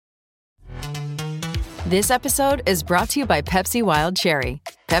This episode is brought to you by Pepsi Wild Cherry.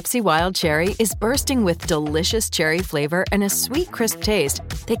 Pepsi Wild Cherry is bursting with delicious cherry flavor and a sweet, crisp taste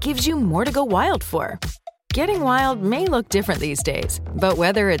that gives you more to go wild for. Getting wild may look different these days, but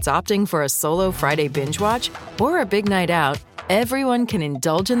whether it's opting for a solo Friday binge watch or a big night out, everyone can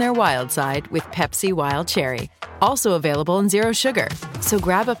indulge in their wild side with Pepsi Wild Cherry. Also available in Zero Sugar. So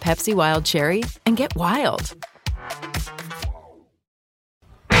grab a Pepsi Wild Cherry and get wild.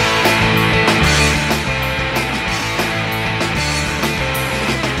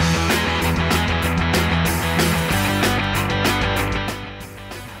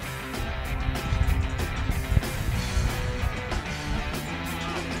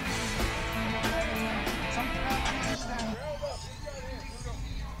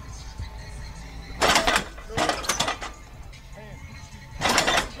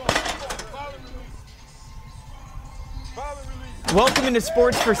 Welcome into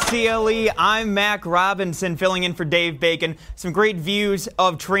Sports for CLE. I'm Mac Robinson filling in for Dave Bacon. Some great views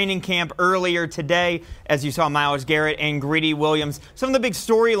of training camp earlier today as you saw Myles Garrett and Greedy Williams. Some of the big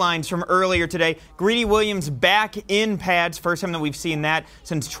storylines from earlier today. Greedy Williams back in pads. First time that we've seen that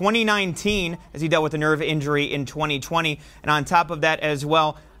since 2019 as he dealt with a nerve injury in 2020. And on top of that as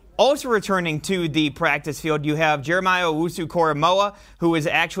well, also returning to the practice field, you have Jeremiah Owusu-Koramoah, who is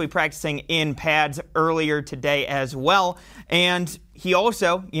actually practicing in pads earlier today as well. And he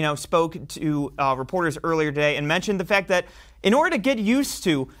also, spoke to reporters earlier today and mentioned the fact that in order to get used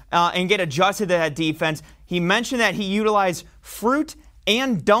to and get adjusted to that defense, he mentioned that he utilized fruit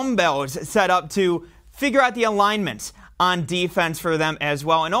and dumbbells set up to figure out the alignments on defense for them as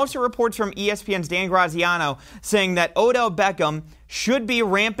well. And also reports from ESPN's Dan Graziano saying that Odell Beckham should be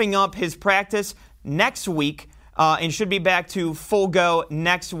ramping up his practice next week and should be back to full go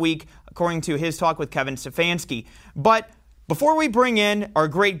next week, according to his talk with Kevin Stefanski. But before we bring in our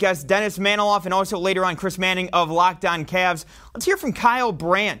great guest, Dennis Maniloff, and also later on Chris Manning of Locked On Cavs, let's hear from Kyle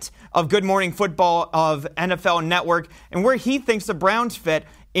Brandt of Good Morning Football of NFL Network and where he thinks the Browns fit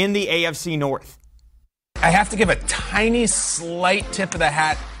in the AFC North. I have to give a tiny, slight tip of the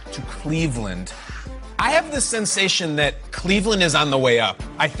hat to Cleveland. I have this sensation that Cleveland is on the way up.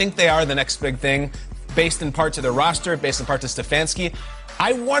 I think they are the next big thing, based in part to their roster, based in part to Stefanski.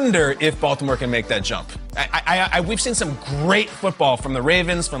 I wonder if Baltimore can make that jump. We've seen some great football from the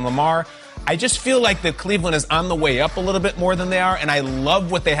Ravens, from Lamar. I just feel like that Cleveland is on the way up a little bit more than they are, and I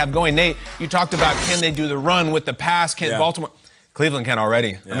love what they have going. Nate, you talked about can they do the run with the pass? Can Baltimore? Cleveland can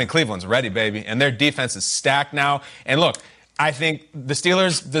already. Yeah. I mean, Cleveland's ready, baby. And their defense is stacked now. And look, I think the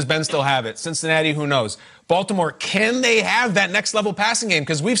Steelers, does Ben still have it? Cincinnati, who knows? Baltimore, can they have that next level passing game?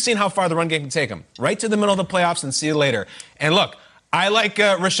 Because we've seen how far the run game can take them. Right to the middle of the playoffs and see you later. And look, I like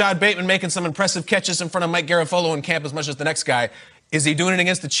Rashad Bateman making some impressive catches in front of Mike Garafolo in camp as much as the next guy. Is he doing it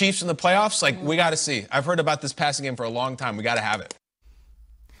against the Chiefs in the playoffs? We got to see. I've heard about this passing game for a long time. We got to have it.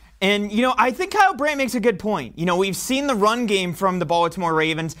 And, I think Kyle Brandt makes a good point. We've seen the run game from the Baltimore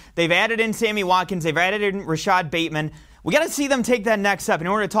Ravens. They've added in Sammy Watkins. They've added in Rashad Bateman. We got to see them take that next step. In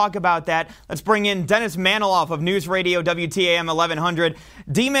order to talk about that, let's bring in Dennis Maniloff of News Radio WTAM 1100.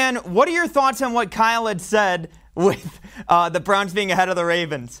 D-Man, what are your thoughts on what Kyle had said with the Browns being ahead of the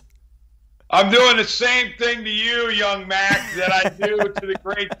Ravens? I'm doing the same thing to you, young Mac, that I do to the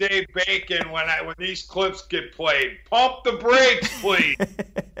great Dave Bacon when these clips get played. Pump the brakes, please.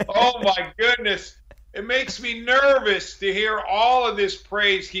 Oh, my goodness. It makes me nervous to hear all of this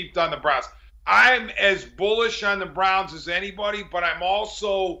praise heaped on the Browns. I'm as bullish on the Browns as anybody, but I'm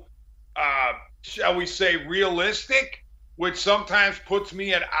also, shall we say, realistic, which sometimes puts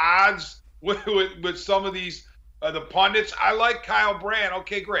me at odds with some of these the pundits. I like Kyle Brandt.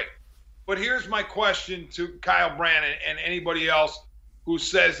 Okay, great. But here's my question to Kyle Brandt and anybody else who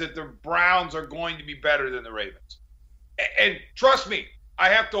says that the Browns are going to be better than the Ravens. And trust me, I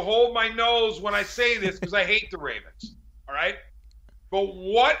have to hold my nose when I say this because I hate the Ravens, all right? But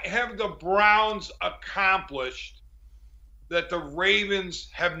what have the Browns accomplished that the Ravens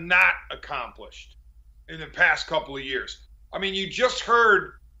have not accomplished in the past couple of years? I mean, you just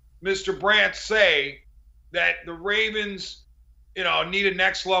heard Mr. Brandt say that the Ravens – need a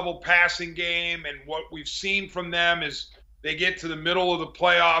next-level passing game, and what we've seen from them is they get to the middle of the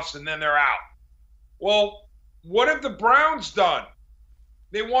playoffs and then they're out. Well, what have the Browns done?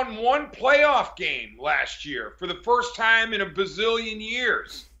 They won one playoff game last year for the first time in a bazillion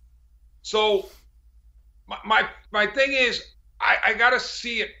years. So my thing is I got to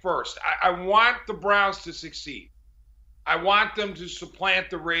see it first. I want the Browns to succeed. I want them to supplant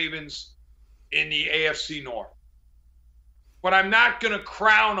the Ravens in the AFC North. But I'm not going to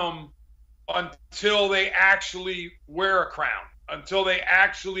crown them until they actually wear a crown, until they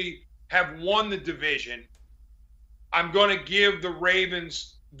actually have won the division, I'm going to give the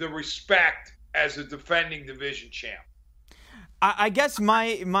Ravens the respect as a defending division champ. I guess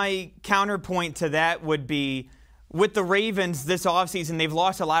my counterpoint to that would be, with the Ravens this offseason, they've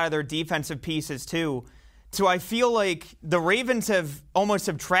lost a lot of their defensive pieces too. So I feel like the Ravens have almost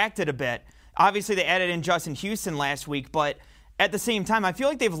subtracted a bit. Obviously, they added in Justin Houston last week, but at the same time, I feel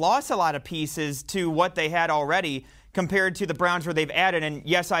like they've lost a lot of pieces to what they had already compared to the Browns where they've added. And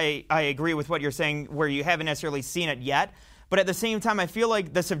yes, I agree with what you're saying where you haven't necessarily seen it yet. But at the same time, I feel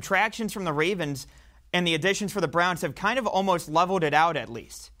like the subtractions from the Ravens and the additions for the Browns have kind of almost leveled it out at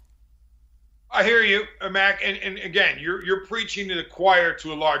least. I hear you, Mac. And again, you're preaching to the choir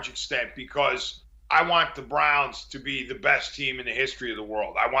to a large extent, because I want the Browns to be the best team in the history of the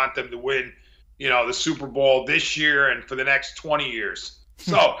world. I want them to win, the Super Bowl this year and for the next 20 years.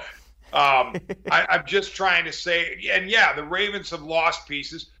 So I'm just trying to say, and yeah, the Ravens have lost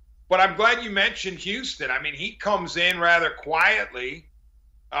pieces, but I'm glad you mentioned Houston. I mean, he comes in rather quietly.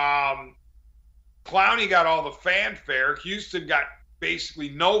 Clowney got all the fanfare. Houston got basically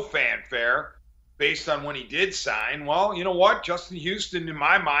no fanfare based on when he did sign. Well, you know what? Justin Houston, in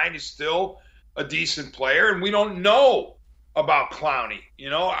my mind, is still a decent player, and we don't know about Clowney.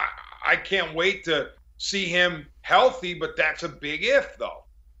 I can't wait to see him healthy, but that's a big if, though.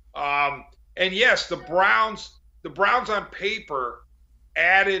 And yes, the Browns on paper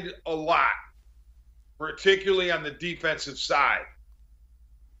added a lot, particularly on the defensive side.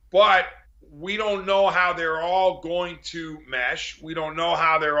 But we don't know how they're all going to mesh. We don't know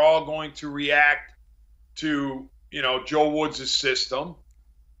how they're all going to react to, Joe Woods' system.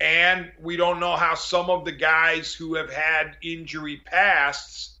 And we don't know how some of the guys who have had injury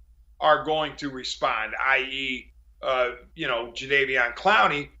pasts are going to respond, i.e., Jadeveon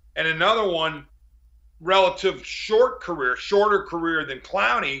Clowney. And another one, shorter career than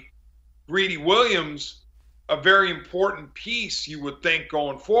Clowney, Greedy Williams, a very important piece, you would think,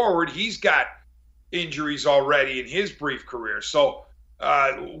 going forward. He's got injuries already in his brief career. So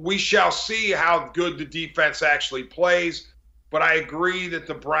we shall see how good the defense actually plays. But I agree that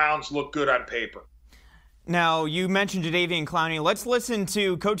the Browns look good on paper. Now, you mentioned Jadeveon Clowney. Let's listen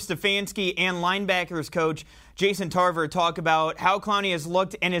to Coach Stefanski and linebackers coach Jason Tarver talk about how Clowney has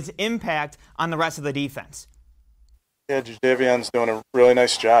looked and his impact on the rest of the defense. Yeah, Jadeveon's doing a really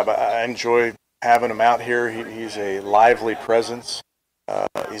nice job. I enjoy having him out here. He's a lively presence.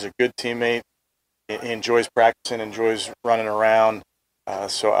 He's a good teammate. He enjoys practicing, enjoys running around.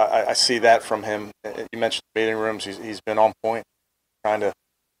 So I see that from him. You mentioned meeting rooms. He's been on point, trying to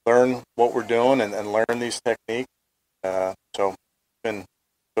learn what we're doing and learn these techniques. So it's been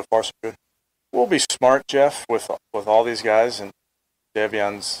so far so good. We'll be smart, Jeff, with all these guys, and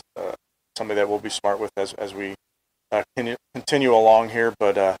Javion's somebody that we'll be smart with as we continue along here.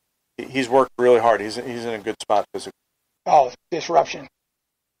 But he's worked really hard. He's in a good spot physically. Oh, disruption.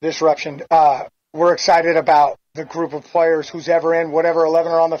 We're excited about the group of players who's ever in, whatever 11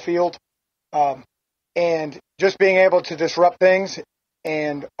 are on the field, and just being able to disrupt things.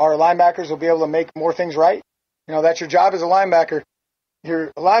 And our linebackers will be able to make more things right. That's your job as a linebacker.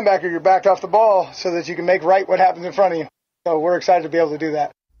 You're a linebacker, you're backed off the ball so that you can make right what happens in front of you. So we're excited to be able to do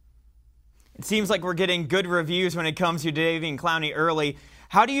that. It seems like we're getting good reviews when it comes to Jadeveon Clowney early.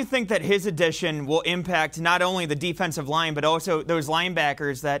 How do you think that his addition will impact not only the defensive line, but also those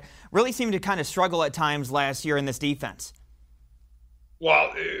linebackers that really seemed to kind of struggle at times last year in this defense?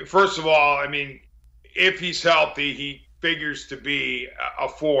 Well, first of all, I mean, if he's healthy, he figures to be a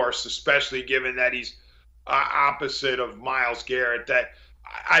force, especially given that he's opposite of Myles Garrett. That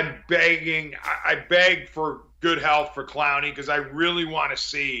I beg for good health for Clowney, because I really want to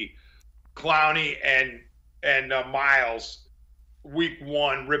see Clowney and Myles week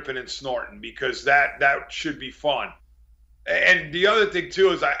one ripping and snorting, because that should be fun. And the other thing too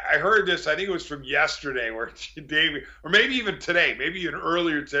is I heard this, I think it was from yesterday, where Jadeveon, or maybe even today, maybe even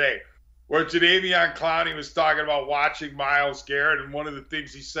earlier today, where Jadeveon Clowney was talking about watching Myles Garrett, and one of the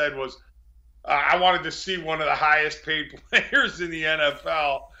things he said was, I wanted to see one of the highest paid players in the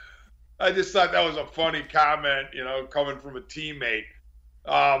NFL. I just thought that was a funny comment, coming from a teammate.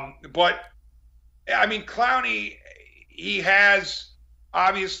 But, I mean, Clowney, he has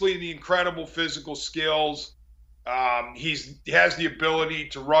obviously the incredible physical skills. He has the ability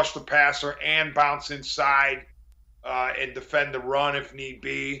to rush the passer and bounce inside and defend the run if need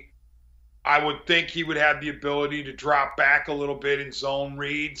be. I would think he would have the ability to drop back a little bit in zone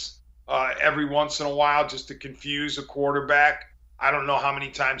reads every once in a while, just to confuse a quarterback. I don't know how many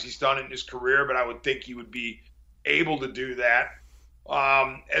times he's done it in his career, but I would think he would be able to do that.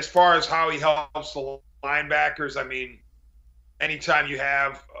 As far as how he helps the linebackers, I mean, anytime you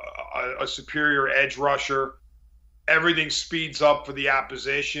have a superior edge rusher. Everything speeds up for the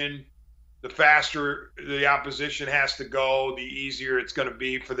opposition. The faster the opposition has to go, the easier it's going to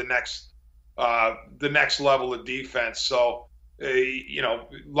be for the next level of defense. So,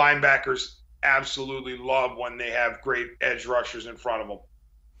 linebackers absolutely love when they have great edge rushers in front of them.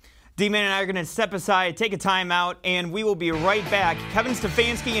 D-Man and I are going to step aside, take a timeout, and we will be right back. Kevin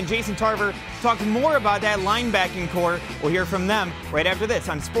Stefanski and Jason Tarver talk more about that linebacking core. We'll hear from them right after this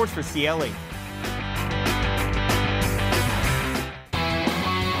on Sports for CLE.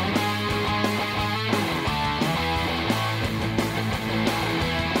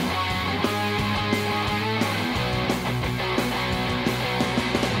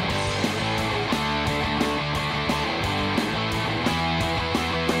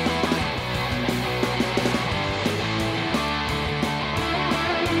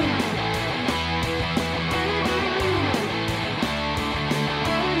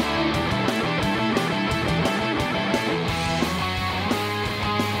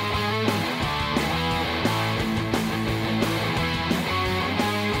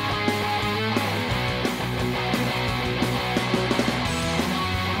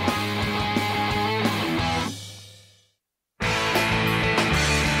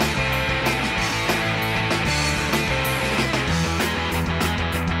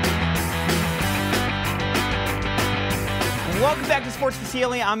 Welcome back to Sports for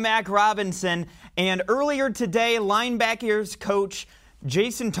CLE. I'm Mac Robinson, and earlier today, linebackers coach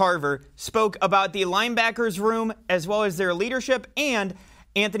Jason Tarver spoke about the linebackers room as well as their leadership and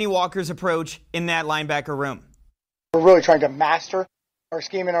Anthony Walker's approach in that linebacker room. We're really trying to master our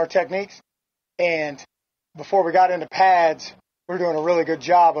scheme and our techniques, and before we got into pads, we were doing a really good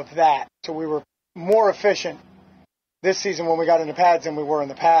job of that. So we were more efficient this season when we got into pads than we were in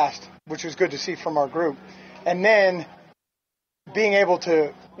the past, which was good to see from our group. And then being able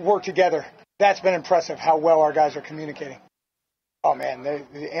to work together, that's been impressive how well our guys are communicating. Oh, man,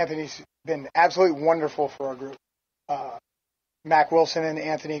 Anthony's been absolutely wonderful for our group. Mac Wilson and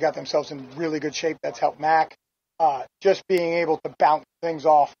Anthony got themselves in really good shape. That's helped Mac. Just being able to bounce things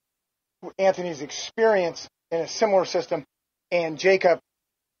off. Anthony's experience in a similar system, and Jacob,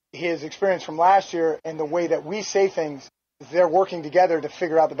 his experience from last year, and the way that we say things, they're working together to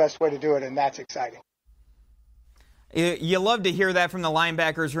figure out the best way to do it, and that's exciting. You love to hear that from the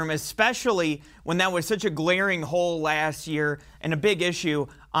linebackers room, especially when that was such a glaring hole last year and a big issue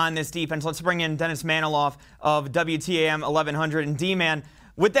on this defense. Let's bring in Dennis Maniloff of WTAM 1100. And D-Man,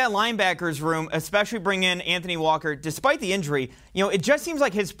 with that linebackers room, especially bring in Anthony Walker, despite the injury, it just seems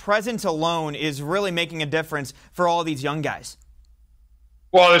like his presence alone is really making a difference for all these young guys.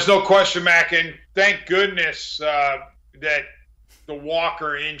 Well, there's no question, Mac, and thank goodness that the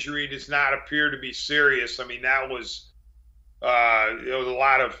Walker injury does not appear to be serious. I mean, that was a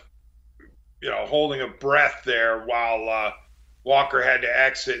lot of holding a breath there while Walker had to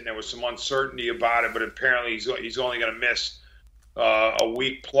exit, and there was some uncertainty about it. But apparently, he's only going to miss a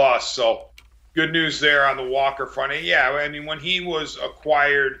week plus. So, good news there on the Walker front. And yeah, I mean, when he was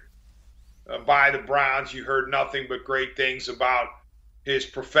acquired by the Browns, you heard nothing but great things about his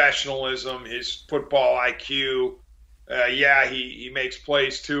professionalism, his football IQ. He makes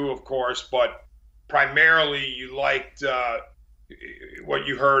plays too, of course, but primarily you liked what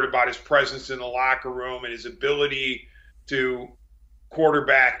you heard about his presence in the locker room and his ability to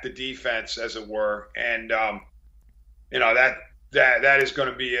quarterback the defense, as it were. And that is going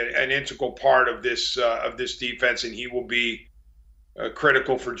to be an integral part of this defense, and he will be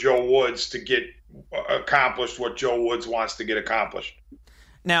critical for Joe Woods to get accomplished what Joe Woods wants to get accomplished.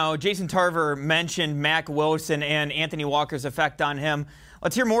 Now, Jason Tarver mentioned Mac Wilson and Anthony Walker's effect on him.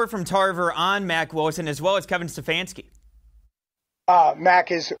 Let's hear more from Tarver on Mac Wilson as well as Kevin Stefanski.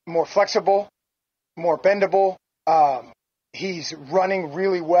 Mac is more flexible, more bendable. He's running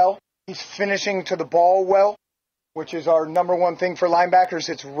really well. He's finishing to the ball well, which is our number one thing for linebackers.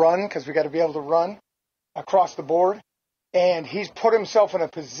 It's run, because we got to be able to run across the board. And he's put himself in a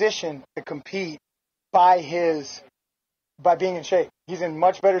position to compete by being in shape. He's in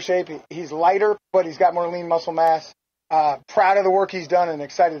much better shape. He's lighter, but he's got more lean muscle mass. Proud of the work he's done and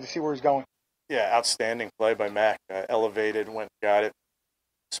excited to see where he's going. Yeah, outstanding play by Mac. Elevated, went, got it,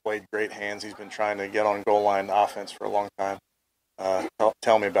 displayed great hands. He's been trying to get on goal line offense for a long time.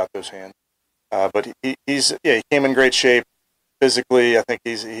 Tell me about those hands. But he came in great shape physically. I think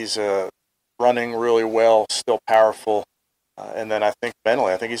he's running really well, still powerful. And then I think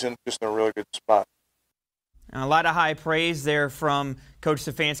mentally, I think he's just in a really good spot. A lot of high praise there from Coach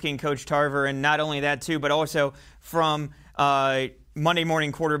Stefanski and Coach Tarver, and not only that too, but also from Monday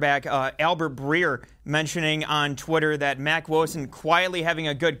morning quarterback Albert Breer mentioning on Twitter that Mack Wilson quietly having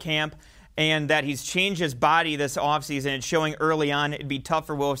a good camp and that he's changed his body this offseason. It's showing early on it'd be tough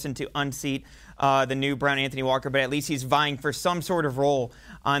for Wilson to unseat the new Brown Anthony Walker, but at least he's vying for some sort of role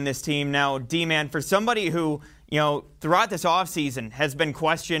on this team. Now, D-Man, for somebody who, throughout this offseason has been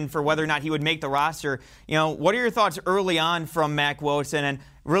questioned for whether or not he would make the roster, what are your thoughts early on from Mack Wilson and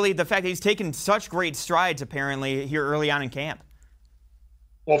really the fact that he's taken such great strides apparently here early on in camp?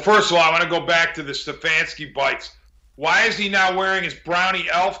 Well, first of all, I want to go back to the Stefanski bites. Why is he now wearing his Brownie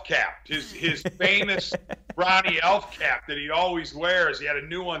elf cap, his famous Brownie elf cap that he always wears? He had a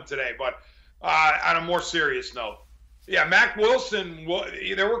new one today, but on a more serious note, yeah, Mack Wilson,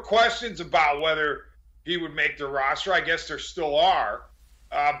 there were questions about whether he would make the roster. I guess there still are.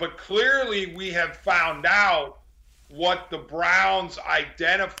 But clearly we have found out what the Browns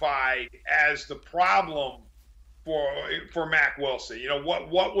identified as the problem for Mack Wilson.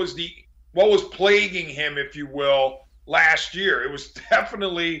 What was plaguing him, if you will, last year? It was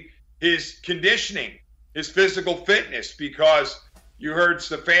definitely his conditioning, his physical fitness, because you heard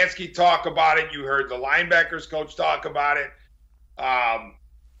Stefanski talk about it. You heard the linebackers coach talk about it.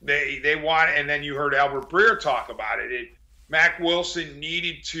 They want, and then you heard Albert Breer talk about it. Mack Wilson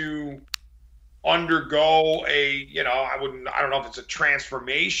needed to undergo I don't know if it's a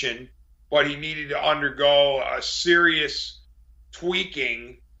transformation, but he needed to undergo a serious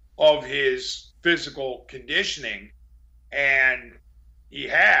tweaking of his physical conditioning, and he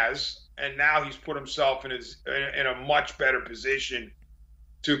has. And now he's put himself in a much better position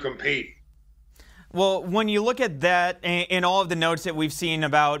to compete. Well, when you look at that in all of the notes that we've seen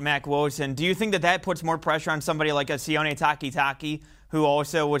about Mack Wilson, do you think that puts more pressure on somebody like a Sione Takitaki, who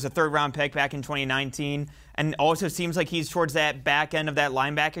also was a third-round pick back in 2019, and also seems like he's towards that back end of that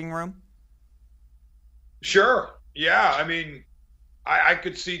linebacking room? Sure. Yeah. I mean, I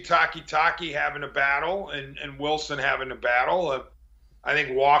could see Takitaki having a battle and Wilson having a battle. I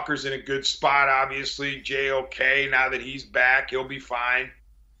think Walker's in a good spot, obviously. JOK, now that he's back, he'll be fine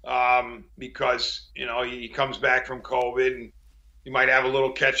because, he comes back from COVID and he might have a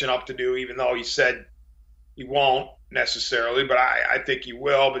little catching up to do, even though he said he won't necessarily, but I think he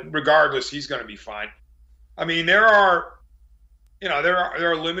will. But regardless, he's going to be fine. I mean, there are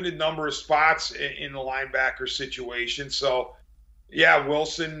a limited number of spots in the linebacker situation. So, yeah,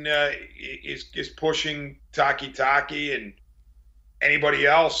 Wilson is pushing Takitaki and anybody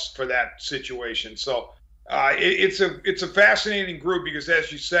else for that situation. So it's a fascinating group because,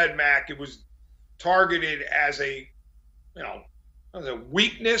 as you said, Mac, it was targeted as a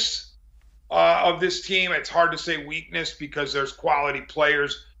weakness of this team. It's hard to say weakness because there's quality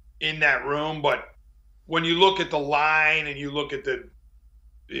players in that room, but when you look at the line and you look at the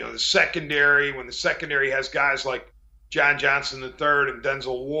secondary, when the secondary has guys like John Johnson III and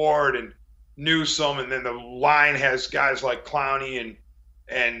Denzel Ward and Newsome, and then the line has guys like Clowney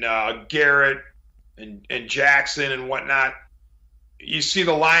and Garrett and Jackson and whatnot, you see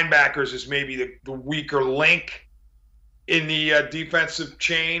the linebackers as maybe the weaker link in the defensive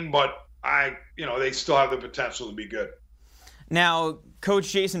chain, but they still have the potential to be good. Now,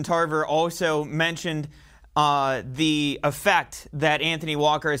 Coach Jason Tarver also mentioned the effect that Anthony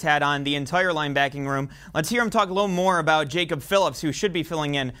Walker has had on the entire linebacking room. Let's hear him talk a little more about Jacob Phillips, who should be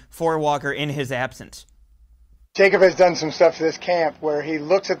filling in for Walker in his absence. Jacob has done some stuff this camp where he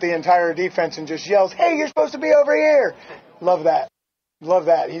looks at the entire defense and just yells, "Hey, you're supposed to be over here." Love that. Love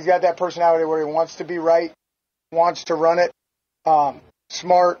that. He's got that personality where he wants to be right, wants to run it,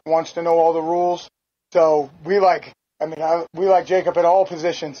 smart, wants to know all the rules. So we like Jacob at all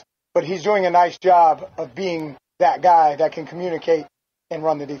positions, but he's doing a nice job of being that guy that can communicate and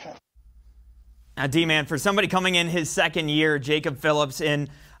run the defense. Now, D-Man, for somebody coming in his second year, Jacob Phillips in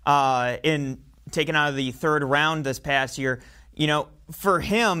taken out of the third round this past year, for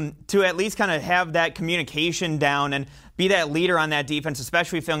him to at least kind of have that communication down and be that leader on that defense,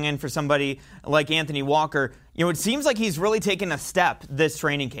 especially filling in for somebody like Anthony Walker, it seems like he's really taken a step this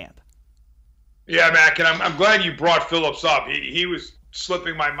training camp. Yeah, Mac, and I'm glad you brought Phillips up. He was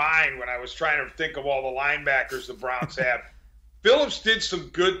slipping my mind when I was trying to think of all the linebackers the Browns have. Phillips did some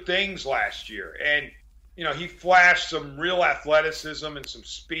good things last year, and he flashed some real athleticism and some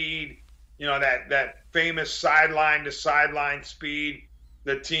speed. That famous sideline to sideline speed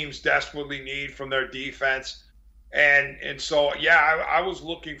that teams desperately need from their defense. And so, yeah, I was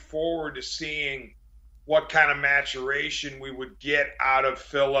looking forward to seeing what kind of maturation we would get out of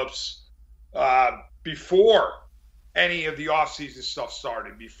Phillips before any of the offseason stuff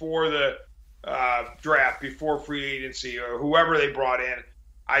started, before the draft, before free agency, or whoever they brought in.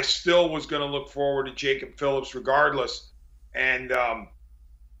 I still was going to look forward to Jacob Phillips regardless. And,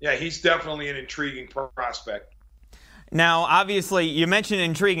 yeah, he's definitely an intriguing prospect. Now, obviously, you mentioned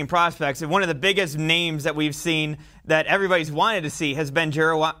intriguing prospects, and one of the biggest names that we've seen that everybody's wanted to see has been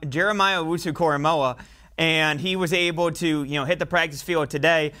Jeremiah Owusu-Koramoah, and he was able to, hit the practice field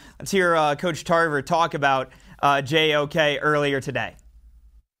today. Let's hear Coach Tarver talk about JOK earlier today.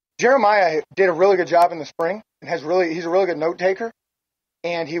 Jeremiah did a really good job in the spring, and he's a really good note taker,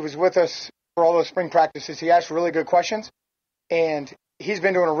 and he was with us for all those spring practices. He asked really good questions, and he's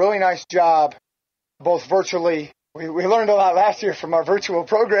been doing a really nice job, both virtually. We learned a lot last year from our virtual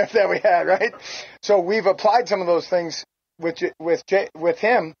program that we had, right? So we've applied some of those things with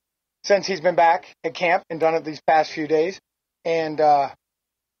him since he's been back at camp and done it these past few days. And,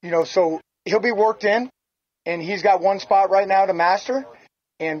 so he'll be worked in, and he's got one spot right now to master,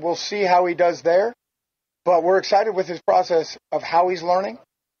 and we'll see how he does there. But we're excited with his process of how he's learning,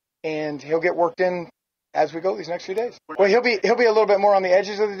 and he'll get worked in as we go these next few days. Well, he'll be a little bit more on the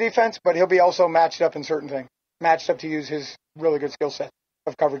edges of the defense, but he'll be also matched up in certain things. Matched up to use his really good skill set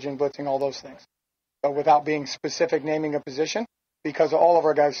of coverage and blitzing, all those things. So without being specific naming a position, because all of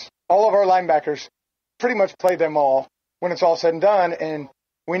our linebackers pretty much play them all when it's all said and done, and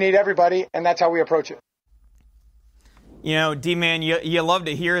we need everybody, and that's how we approach it. D-Man, you love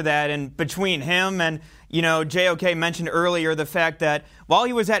to hear that, and between him and, JOK mentioned earlier the fact that while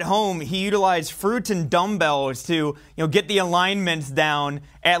he was at home, he utilized fruits and dumbbells to, get the alignments down,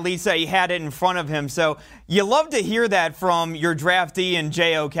 at least that he had it in front of him. So you love to hear that from your draftee and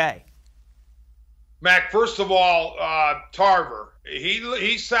JOK. Mac, first of all, Tarver,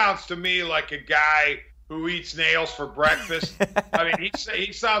 he sounds to me like a guy who eats nails for breakfast. I mean,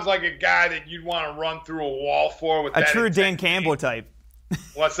 he sounds like a guy that you'd want to run through a wall for with a true Dan Campbell type.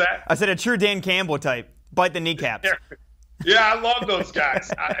 What's that? I said a true Dan Campbell type. Bite the kneecaps. Yeah, I love those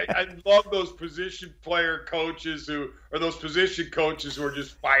guys. I love those position player coaches those position coaches who are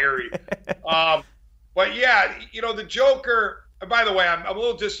just fiery. But yeah, the Joker. And by the way, I'm a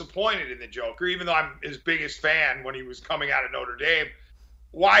little disappointed in the Joker, even though I'm his biggest fan when he was coming out of Notre Dame.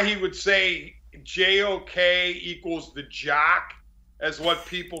 Why he would say JOK equals the jock, as what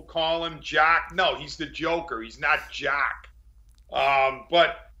people call him, jock. No, he's the Joker. He's not jock.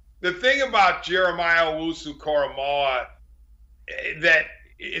 But the thing about Jeremiah Owusu-Koramoah that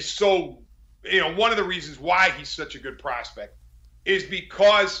is so, one of the reasons why he's such a good prospect is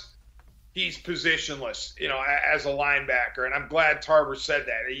because he's positionless, as a linebacker. And I'm glad Tarver said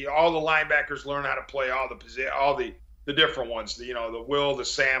that. All the linebackers learn how to play all the different ones, the Will, the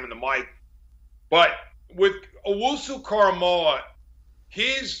Sam, and the Mike. But with Owusu-Koramoah,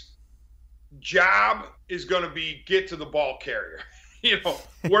 his job is going to be get to the ball carrier.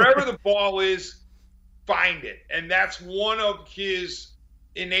 Wherever the ball is, find it. And that's one of his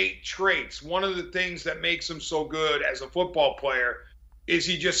innate traits. One of the things that makes him so good as a football player is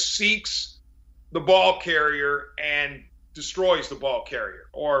he just seeks the ball carrier and destroys the ball carrier,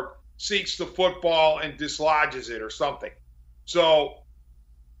 or seeks the football and dislodges it or something. So,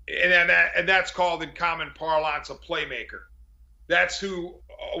 and that's called in common parlance a playmaker. That's who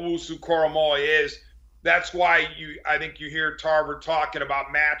Owusu-Koramoah is. That's why I think you hear Tarver talking about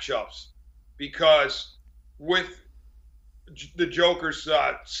matchups, because with the Joker's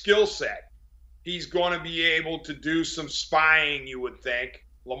skill set, he's going to be able to do some spying, you would think.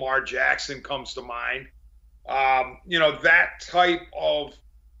 Lamar Jackson comes to mind. That type of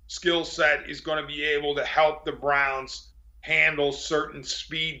skill set is going to be able to help the Browns handle certain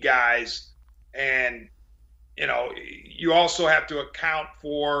speed guys. And, you also have to account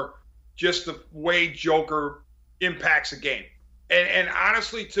for just the way Joker impacts a game. And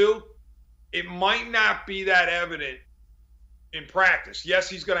honestly, too, it might not be that evident in practice. Yes,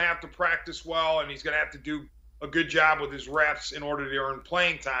 he's going to have to practice well, and he's going to have to do a good job with his reps in order to earn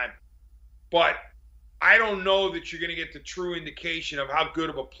playing time. But I don't know that you're going to get the true indication of how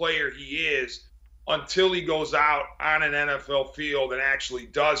good of a player he is until he goes out on an NFL field and actually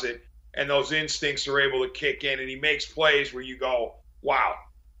does it, and those instincts are able to kick in, and he makes plays where you go, wow.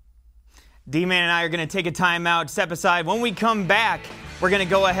 D-Man and I are going to take a timeout, step aside. When we come back, we're going to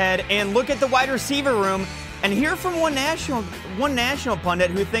go ahead and look at the wide receiver room and hear from one national pundit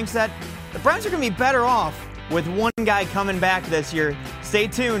who thinks that the Browns are going to be better off with one guy coming back this year. Stay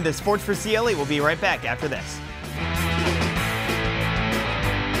tuned to Sports for CLE. We'll be right back after this.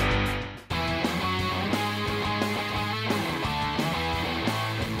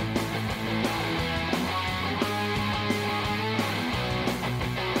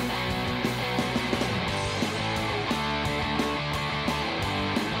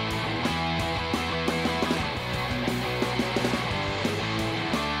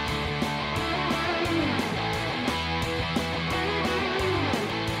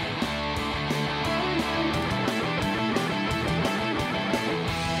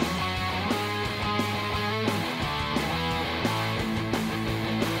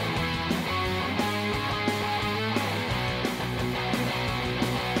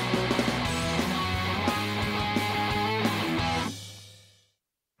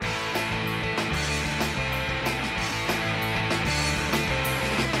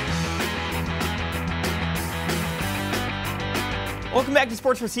 Welcome back to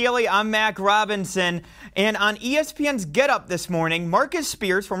Sports for CLE. I'm Mac Robinson. And on ESPN's Get Up this morning, Marcus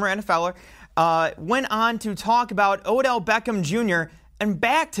Spears, former NFLer, went on to talk about Odell Beckham Jr. and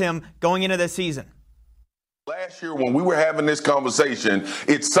backed him going into this season. Last year, when we were having this conversation,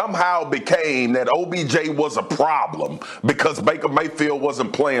 it somehow became that OBJ was a problem because Baker Mayfield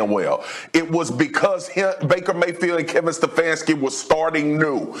wasn't playing well. It was because Baker Mayfield and Kevin Stefanski was starting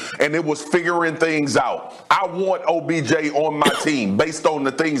new, and it was figuring things out. I want OBJ on my team based on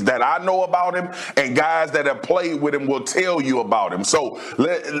the things that I know about him, and guys that have played with him will tell you about him. So,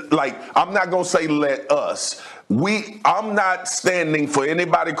 I'm not going to say let us. I'm not standing for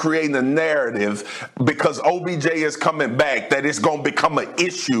anybody creating a narrative because OBJ is coming back that it's going to become an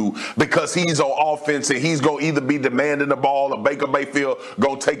issue because he's on offense and he's going to either be demanding the ball or Baker Mayfield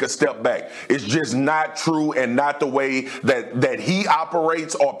going to take a step back. It's just not true and not the way that he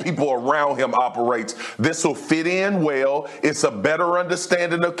operates or people around him operates. This will fit in well. It's a better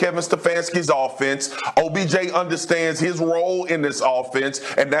understanding of Kevin Stefanski's offense. OBJ understands his role in this offense,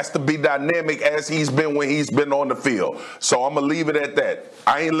 and that's to be dynamic as he's been when he's been on the field. So I'm going to leave it at that.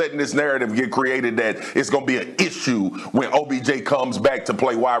 I ain't letting this narrative get created that it's going to be an issue when OBJ comes back to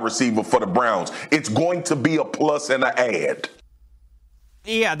play wide receiver for the Browns. It's going to be a plus and an add.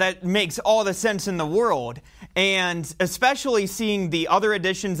 Yeah, that makes all the sense in the world. And especially seeing the other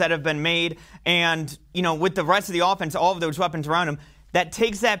additions that have been made and, with the rest of the offense, all of those weapons around him, that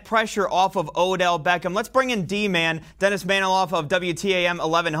takes that pressure off of Odell Beckham. Let's bring in D-Man, Dennis Maniloff of WTAM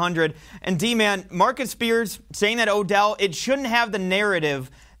 1100. And D-Man, Marcus Spears saying that Odell, it shouldn't have the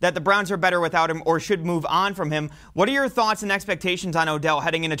narrative that the Browns are better without him or should move on from him. What are your thoughts and expectations on Odell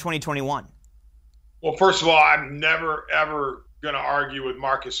heading into 2021? Well, first of all, I'm never, ever going to argue with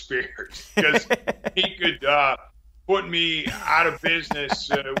Marcus Spears because he could put me out of business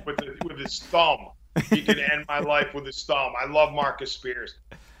with his thumb. He could end my life with his thumb. I love Marcus Spears.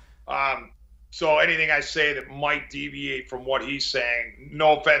 So anything I say that might deviate from what he's saying,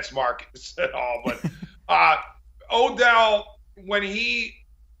 no offense, Marcus, at all. But Odell, when he,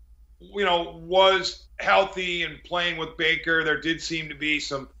 was healthy and playing with Baker, there did seem to be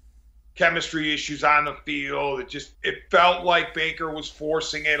some chemistry issues on the field. It felt like Baker was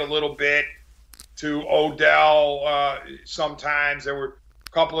forcing it a little bit to Odell. Sometimes there were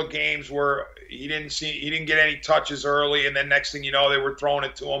couple of games where he didn't get any touches early, and then next thing you know, they were throwing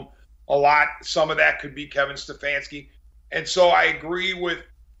it to him a lot. Some of that could be Kevin Stefanski. And so I agree with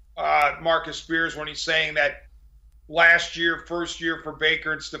Marcus Spears when he's saying that last year, first year for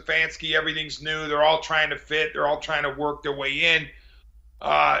Baker and Stefanski, everything's new. They're all trying to fit. They're all trying to work their way in,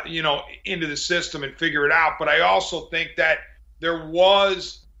 into the system and figure it out. But I also think that there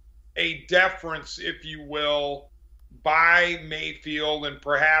was a deference, if you will, by Mayfield and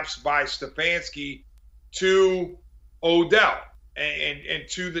perhaps by Stefanski to Odell and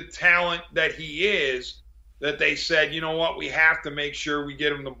to the talent that he is, that they said, you know what, we have to make sure we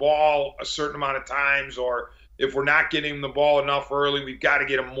get him the ball a certain amount of times, or if we're not getting him the ball enough early, we've got to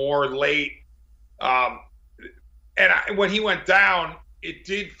get him more late. When he went down, it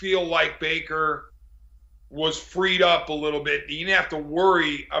did feel like Baker was freed up a little bit. He didn't have to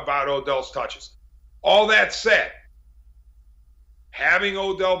worry about Odell's touches. All that said, having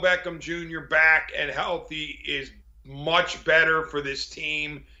Odell Beckham Jr. back and healthy is much better for this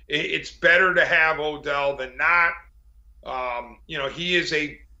team. It's better to have Odell than not. He is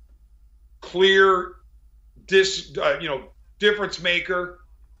a clear difference maker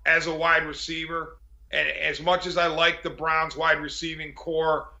as a wide receiver. And as much as I like the Browns wide receiving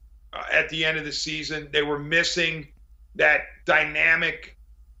core at the end of the season, they were missing that dynamic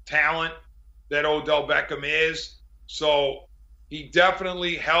talent that Odell Beckham is. So he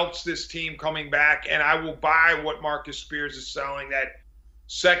definitely helps this team coming back, and I will buy what Marcus Spears is selling. That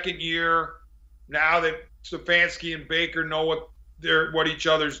second year, now that Stefanski and Baker know what each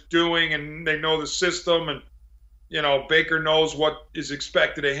other's doing, and they know the system, and Baker knows what is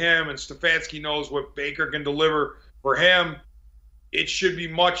expected of him, and Stefanski knows what Baker can deliver for him. It should be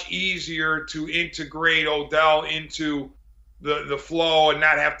much easier to integrate Odell into the flow and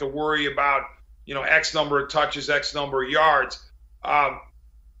not have to worry about X number of touches, X number of yards. One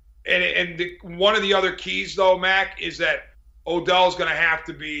of the other keys, though, Mac, is that Odell's going to have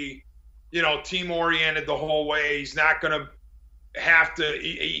to be, team-oriented the whole way. He's not going to have to –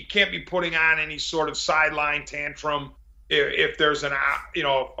 he can't be putting on any sort of sideline tantrum if there's a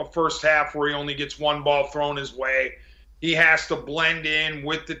first half where he only gets one ball thrown his way. He has to blend in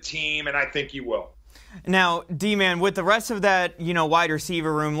with the team, and I think he will. Now, D-Man, with the rest of that, wide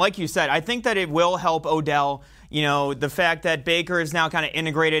receiver room, like you said, I think that it will help Odell. The fact that Baker is now kind of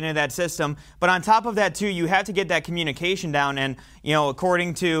integrated into that system. But on top of that, too, you have to get that communication down. And,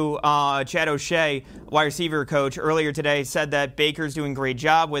 according to Chad O'Shea, wide receiver coach, earlier today said that Baker's doing a great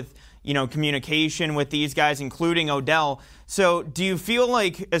job with, communication with these guys, including Odell. So do you feel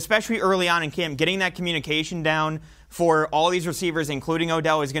like, especially early on in camp, getting that communication down for all these receivers, including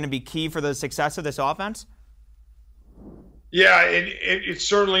Odell, is going to be key for the success of this offense? Yeah, it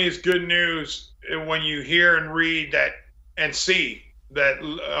certainly is good news when you hear and read that and see that,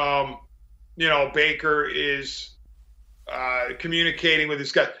 Baker is communicating with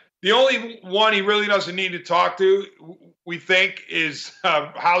this guy. The only one he really doesn't need to talk to, we think, is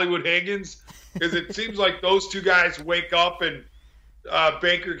Hollywood Higgins, because it seems like those two guys wake up and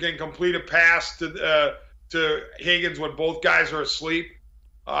Baker can complete a pass to Higgins when both guys are asleep.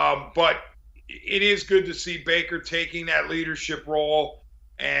 But it is good to see Baker taking that leadership role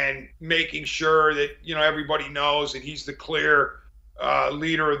and making sure that, everybody knows that he's the clear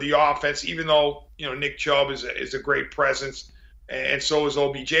leader of the offense, even though, Nick Chubb is a great presence, and so is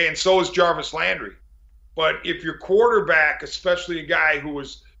OBJ, and so is Jarvis Landry. But if your quarterback, especially a guy who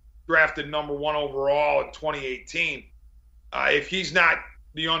was drafted number 1 overall in 2018, if he's not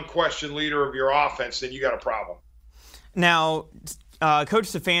the unquestioned leader of your offense, then you got a problem. Now, Coach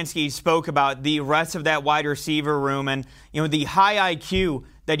Stefanski spoke about the rest of that wide receiver room and, the high IQ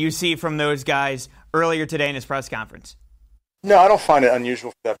that you see from those guys earlier today in his press conference. No, I don't find it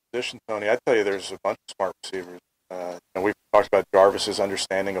unusual for that position, Tony. I tell you, there's a bunch of smart receivers. We've talked about Jarvis's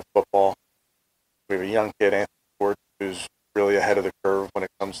understanding of football. We have a young kid, Anthony Ford, who's really ahead of the curve when it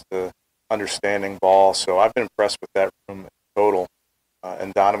comes to understanding ball. So I've been impressed with that room in total.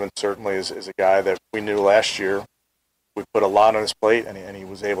 And Donovan certainly is a guy that we knew last year. We put a lot on his plate, and he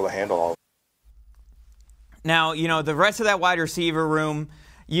was able to handle all of it. Now, the rest of that wide receiver room,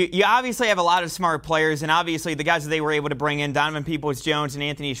 you obviously have a lot of smart players, and obviously the guys that they were able to bring in, Donovan Peoples-Jones and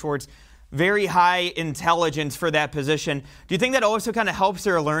Anthony Schwartz, very high intelligence for that position. Do you think that also kind of helps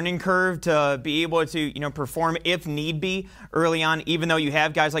their learning curve to be able to, perform if need be early on, even though you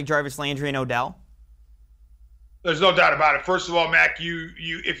have guys like Jarvis Landry and Odell? There's no doubt about it. First of all, Mac,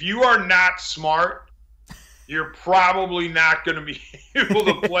 if you are not smart, you're probably not going to be able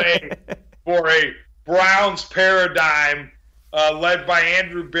to play for a Browns paradigm led by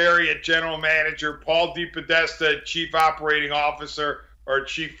Andrew Berry at general manager, Paul DePodesta, chief operating officer or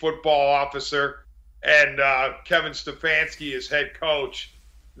chief football officer, and Kevin Stefanski as head coach,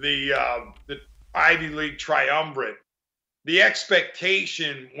 the Ivy League triumvirate. The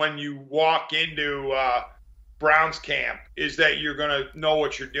expectation when you walk into Browns camp is that you're going to know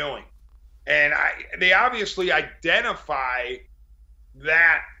what you're doing. And they obviously identify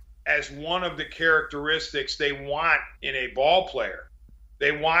that as one of the characteristics they want in a ball player.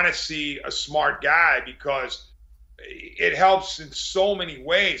 They want to see a smart guy because it helps in so many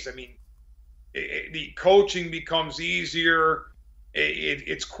ways. I mean, the coaching becomes easier.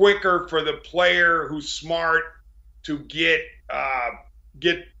 It's quicker for the player who's smart to get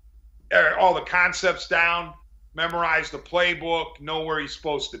all the concepts down, memorize the playbook, know where he's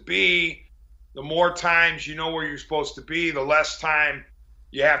supposed to be. The more times you know where you're supposed to be, the less time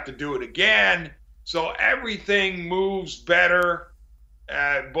you have to do it again. So everything moves better,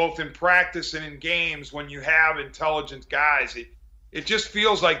 both in practice and in games, when you have intelligent guys. It just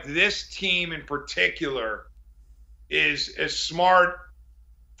feels like this team in particular is as smart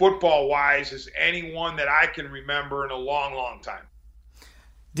football-wise as anyone that I can remember in a long, long time.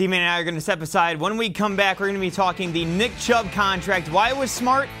 D-Man and I are going to step aside. When we come back, we're going to be talking the Nick Chubb contract, why it was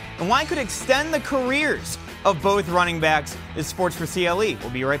smart, and why it could extend the careers of both running backs. This is Sports for CLE. We'll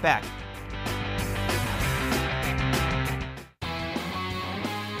be right back.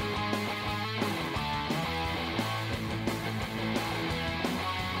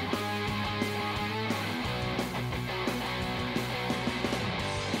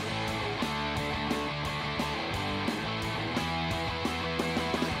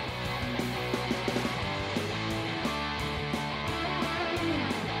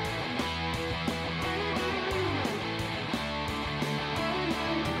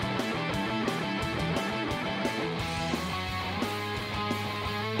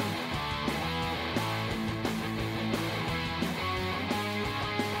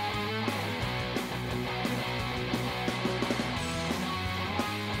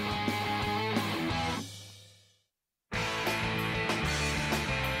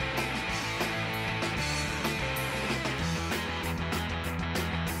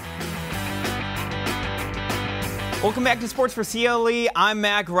 Welcome back to Sports for CLE. I'm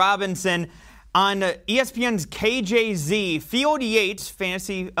Mac Robinson. On ESPN's KJZ, Field Yates,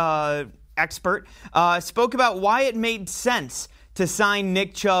 fantasy expert, spoke about why it made sense to sign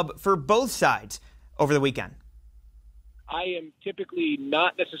Nick Chubb for both sides over the weekend. I am typically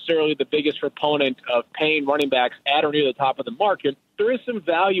not necessarily the biggest proponent of paying running backs at or near the top of the market. There is some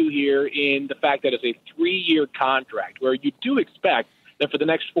value here in the fact that it's a 3-year contract where you do expect that for the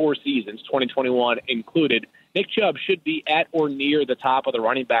next 4 seasons, 2021 included, Nick Chubb should be at or near the top of the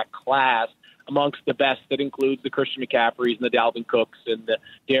running back class amongst the best. That includes the Christian McCaffreys and the Dalvin Cooks and the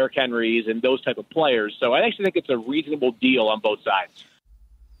Derrick Henrys and those type of players. So I actually think it's a reasonable deal on both sides.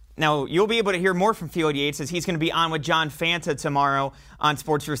 Now, you'll be able to hear more from Field Yates as he's going to be on with John Fanta tomorrow on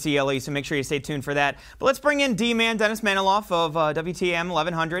Sports for CLE, so make sure you stay tuned for that. But let's bring in D-Man, Dennis Maniloff of WTM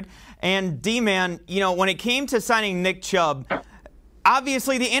 1100. And D-Man, when it came to signing Nick Chubb,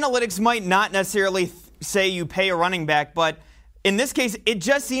 obviously the analytics might not necessarily say you pay a running back, but in this case, it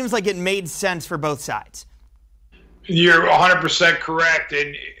just seems like it made sense for both sides. You're 100% correct,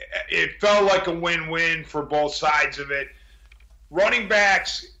 and it felt like a win-win for both sides of it. Running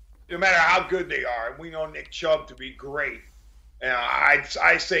backs, no matter how good they are, and we know Nick Chubb to be great.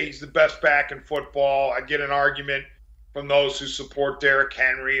 I say he's the best back in football. I get an argument from those who support Derrick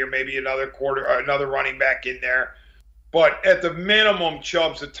Henry or maybe another running back in there. But at the minimum,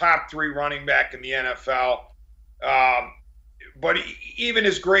 Chubb's the top 3 running back in the NFL. But even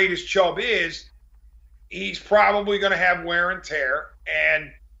as great as Chubb is, he's probably going to have wear and tear.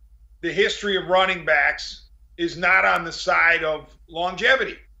 And the history of running backs is not on the side of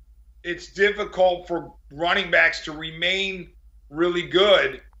longevity. It's difficult for running backs to remain really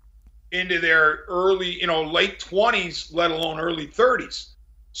good into their late 20s, let alone early 30s.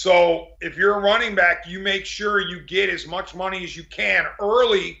 So if you're a running back, you make sure you get as much money as you can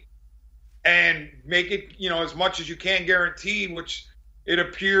early and make it, as much as you can guaranteed, which it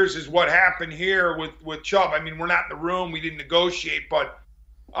appears is what happened here with Chubb. I mean, we're not in the room. We didn't negotiate, but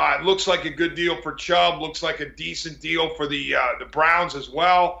it looks like a good deal for Chubb. Looks like a decent deal for the Browns as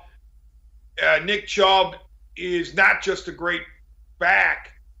well. Nick Chubb is not just a great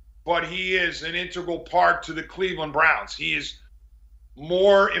back, but he is an integral part to the Cleveland Browns. He is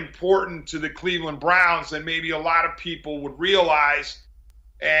more important to the Cleveland Browns than maybe a lot of people would realize.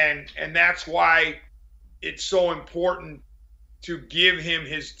 And that's why it's so important to give him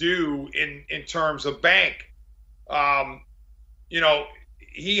his due in terms of bank.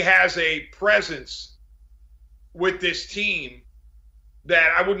 He has a presence with this team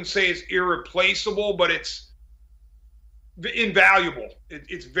that I wouldn't say is irreplaceable, but it's invaluable.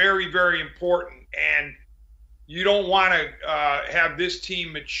 It's very, very important. And you don't want to have this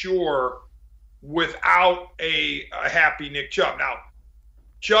team mature without a happy Nick Chubb. Now,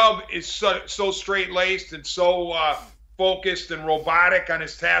 Chubb is so straight-laced and so focused and robotic on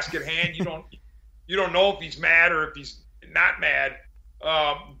his task at hand. You don't know if he's mad or if he's not mad.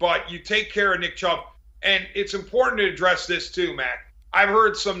 But you take care of Nick Chubb. And it's important to address this too, Mac. I've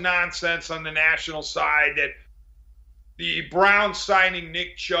heard some nonsense on the national side that the Browns signing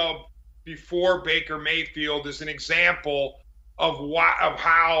Nick Chubb before Baker Mayfield is an example of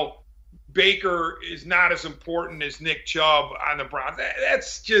how Baker is not as important as Nick Chubb on the Browns.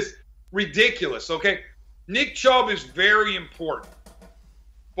 That's just ridiculous, okay? Nick Chubb is very important,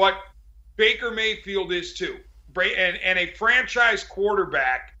 but Baker Mayfield is too. And a franchise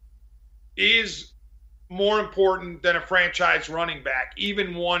quarterback is more important than a franchise running back,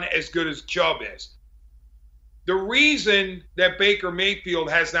 even one as good as Chubb is. The reason that Baker Mayfield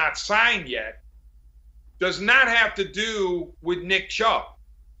has not signed yet does not have to do with Nick Chubb.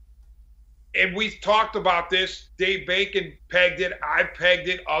 And we've talked about this. Dave Bacon pegged it. I've pegged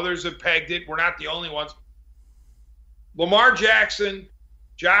it. Others have pegged it. We're not the only ones. Lamar Jackson,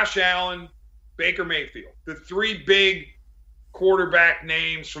 Josh Allen, Baker Mayfield, the 3 big quarterback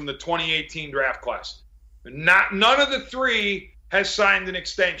names from the 2018 draft class. None of the 3 has signed an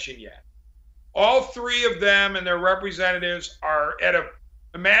extension yet. All 3 of them and their representatives are at an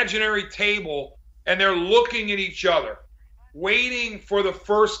imaginary table, and they're looking at each other, waiting for the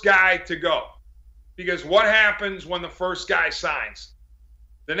first guy to go. Because what happens when the first guy signs?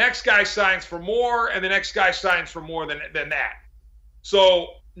 The next guy signs for more, and the next guy signs for more than that. So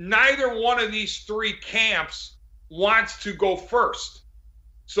neither one of these 3 camps wants to go first.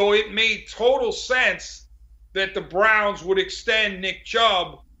 So it made total sense that the Browns would extend Nick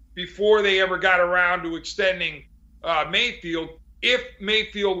Chubb before they ever got around to extending Mayfield, if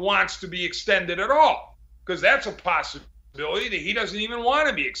Mayfield wants to be extended at all, because that's a possibility that he doesn't even want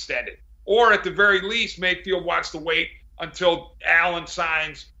to be extended. Or at the very least, Mayfield wants to wait until Allen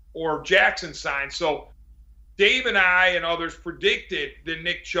signs or Jackson signs. So Dave and I and others predicted that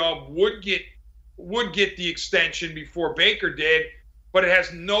Nick Chubb would get would get the extension before Baker did, but it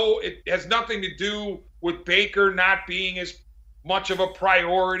has nothing to do with Baker not being as much of a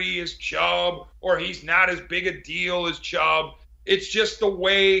priority as Chubb, or he's not as big a deal as Chubb. It's just the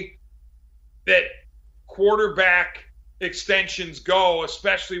way that quarterback extensions go,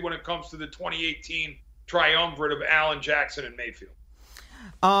 especially when it comes to the 2018 triumvirate of Allen, Jackson, and Mayfield.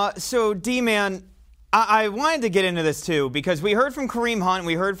 So, D-Man, I wanted to get into this too, because we heard from Kareem Hunt,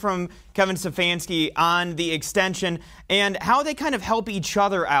 we heard from Kevin Stefanski on the extension and how they kind of help each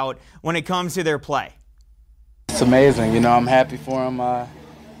other out when it comes to their play. It's amazing. I'm happy for him.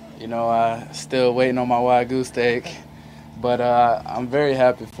 Still waiting on my Wagyu steak. But I'm very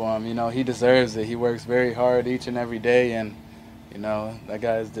happy for him. He deserves it. He works very hard each and every day, and, that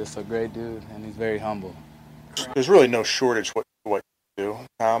guy is just a great dude, and he's very humble. There's really no shortage what you do,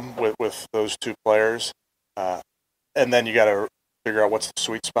 Tom, with those two players. And then you got to figure out what's the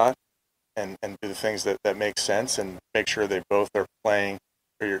sweet spot and do the things that make sense and make sure they both are playing,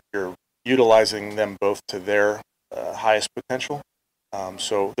 or you're utilizing them both to their highest potential.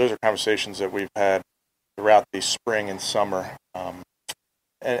 So those are conversations that we've had throughout the spring and summer,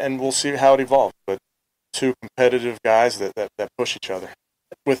 and we'll see how it evolves. But two competitive guys that push each other.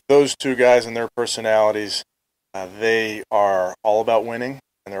 With those two guys and their personalities, they are all about winning,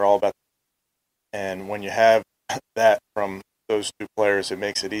 and they're all about. And when you have that from those two players, it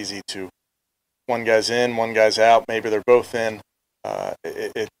makes it easy to. One guy's in, one guy's out. Maybe they're both in.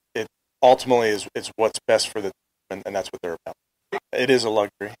 It ultimately is what's best for the team, and that's what they're about. It is a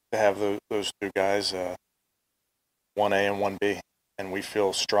luxury to have those two guys, 1A and 1B, and we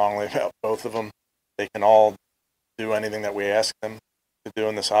feel strongly about both of them. They can all do anything that we ask them to do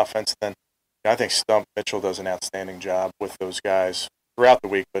in this offense. Then I think Stump Mitchell does an outstanding job with those guys throughout the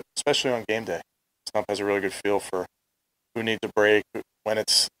week, but especially on game day. Stump has a really good feel for who needs a break, when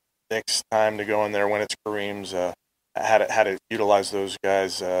it's Nick's time to go in there, when it's Kareem's, how to utilize those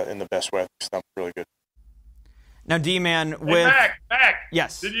guys in the best way. I think Stump's really good. Now, D-Man, Mac,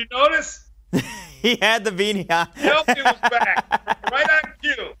 yes. Did you notice? He had the beanie on. Helpy was back. Right on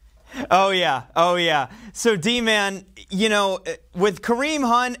cue. Oh, yeah. So, D-Man, with Kareem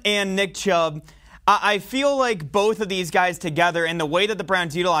Hunt and Nick Chubb, I feel like both of these guys together and the way that the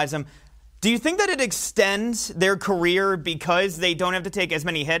Browns utilize them, do you think that it extends their career because they don't have to take as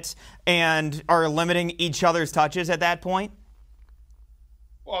many hits and are limiting each other's touches at that point?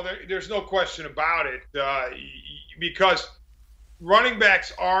 Well, there's no question about it, because running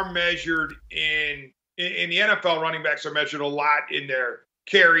backs are measured in the NFL. Running backs are measured a lot in their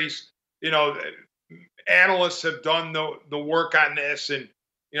carries. Analysts have done the work on this, and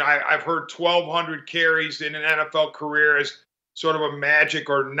I've heard 1,200 carries in an NFL career as sort of a magic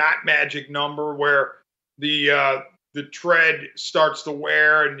or not magic number, where the tread starts to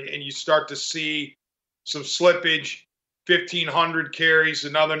wear and you start to see some slippage. 1,500 carries,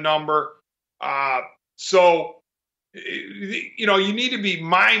 another number. So you need to be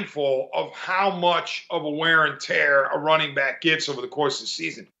mindful of how much of a wear and tear a running back gets over the course of the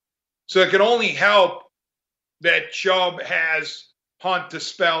season. So it can only help that Chubb has Hunt to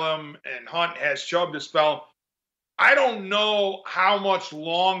spell him and Hunt has Chubb to spell him. I don't know how much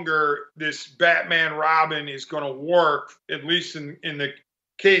longer this Batman Robin is going to work, at least in the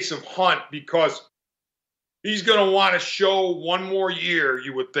case of Hunt, because he's going to want to show one more year,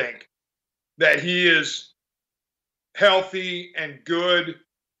 you would think, that he is healthy and good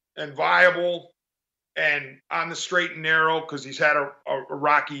and viable and on the straight and narrow, because he's had a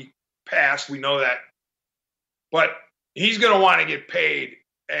rocky past. We know that. But he's going to want to get paid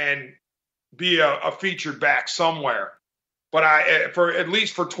and be a featured back somewhere. But at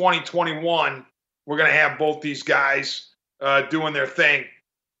least for 2021, we're going to have both these guys doing their thing.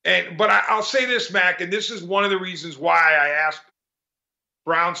 But I'll say this, Mac, and this is one of the reasons why I asked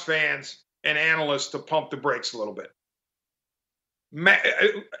Browns fans and analysts to pump the brakes a little bit.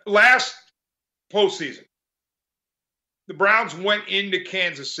 Last postseason, the Browns went into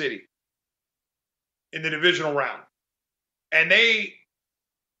Kansas City in the divisional round, and they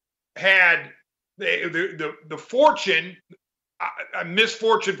had the fortune, a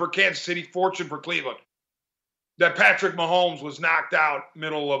misfortune for Kansas City, fortune for Cleveland, that Patrick Mahomes was knocked out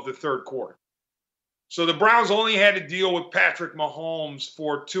middle of the third quarter. So the Browns only had to deal with Patrick Mahomes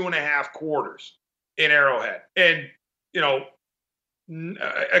for 2.5 quarters in Arrowhead. And,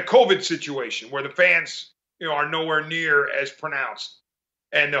 a COVID situation where the fans, are nowhere near as pronounced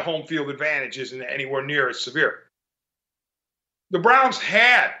and the home field advantage isn't anywhere near as severe. The Browns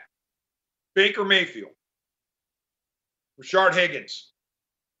had Baker Mayfield, Rashard Higgins,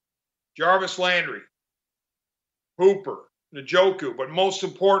 Jarvis Landry, Hooper, Njoku, but most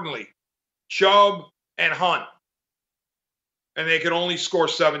importantly, Chubb, and Hunt. And they could only score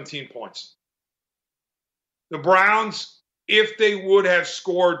 17 points. The Browns, if they would have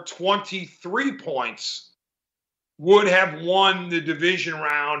scored 23 points, would have won the division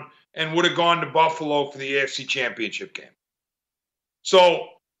round and would have gone to Buffalo for the AFC Championship game. So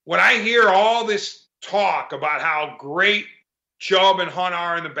when I hear all this talk about how great Chubb and Hunt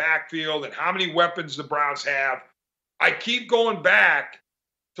are in the backfield and how many weapons the Browns have, I keep going back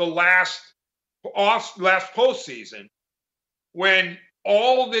to last postseason when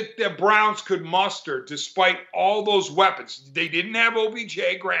all that the Browns could muster, despite all those weapons. They didn't have OBJ,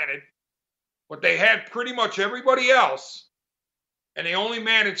 granted, but they had pretty much everybody else, and they only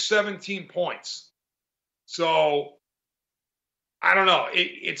managed 17 points. So, I don't know.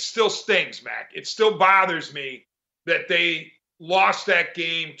 It still stings, Mac. It still bothers me that they lost that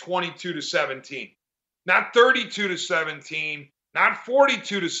game 22-17. Not 32-17, not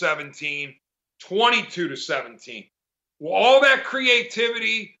 42-17, 22-17. Well, all that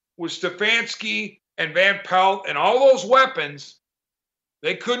creativity with Stefanski and Van Pelt and all those weapons,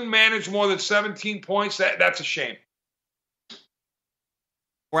 they couldn't manage more than 17 points. That's a shame.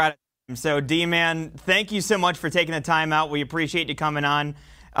 We're out of time. So, D-Man, thank you so much for taking the time out. We appreciate you coming on.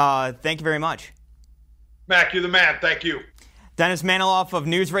 Thank you very much. Mac, you're the man. Thank you. Dennis Maniloff of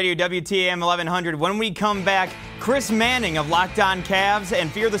News Radio WTAM 1100. When we come back, Chris Manning of Locked On Cavs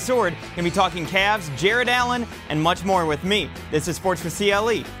and Fear the Sword going to be talking Cavs, Jared Allen, and much more with me. This is Sports for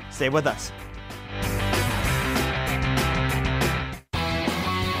CLE. Stay with us.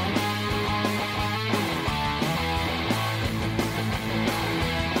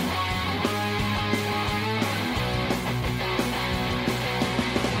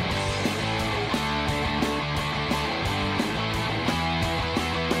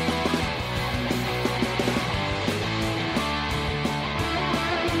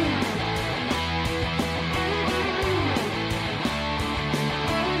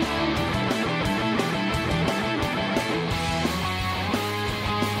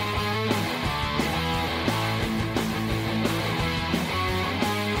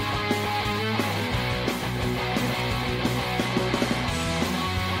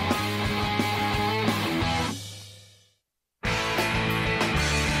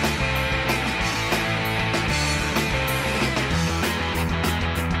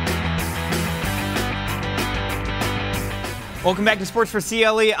 Welcome back to Sports for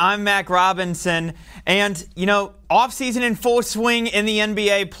CLE. I'm Mac Robinson. And, off-season in full swing in the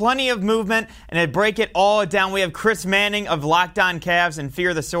NBA. Plenty of movement. And to break it all down, we have Chris Manning of Locked On Cavs and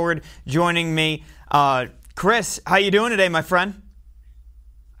Fear the Sword joining me. Chris, how you doing today, my friend?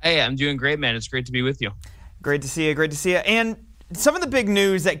 Hey, I'm doing great, man. It's great to be with you. Great to see you. Great to see you. And some of the big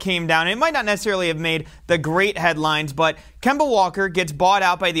news that came down, it might not necessarily have made the great headlines, but Kemba Walker gets bought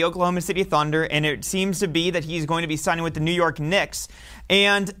out by the Oklahoma City Thunder, and it seems to be that he's going to be signing with the New York Knicks.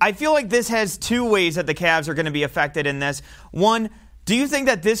 And I feel like this has two ways that the Cavs are going to be affected in this. One, do you think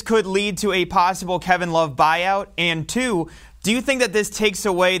that this could lead to a possible Kevin Love buyout? And two, do you think that this takes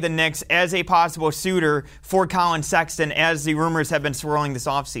away the Knicks as a possible suitor for Colin Sexton, as the rumors have been swirling this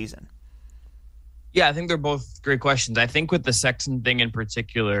offseason? Yeah, I think they're both great questions. I think with the Sexton thing in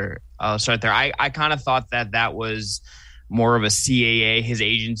particular, I'll start there. I kind of thought that was more of a CAA, his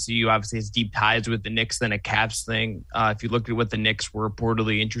agency, who obviously has deep ties with the Knicks, than a Cavs thing. If you looked at what the Knicks were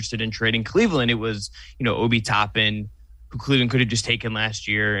reportedly interested in trading Cleveland, it was, Obi Toppin, who Cleveland could have just taken last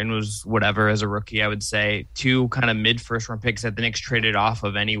year and was whatever as a rookie, I would say. Two kind of mid-first round picks that the Knicks traded off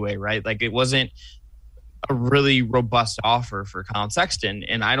of anyway, right? Like, it wasn't a really robust offer for Colin Sexton,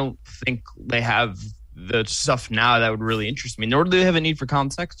 and I don't think they have the stuff now that would really interest me, nor do they have a need for Colin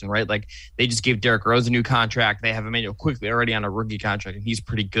Sexton, right? Like, they just gave Derrick Rose a new contract. They have Emmanuel Quickley already on a rookie contract, and he's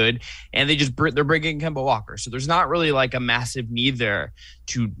pretty good. And they're bringing Kemba Walker. So there's not really like a massive need there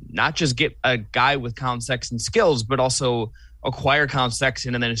to not just get a guy with Colin Sexton skills, but also acquire Colin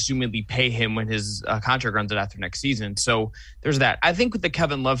Sexton and then assumedly pay him when his contract runs out after next season. So there's that. I think with the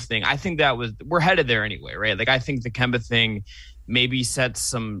Kevin Love thing, I think we're headed there anyway, right? Like, I think the Kemba thing maybe sets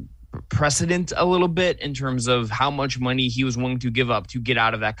some precedent a little bit in terms of how much money he was willing to give up to get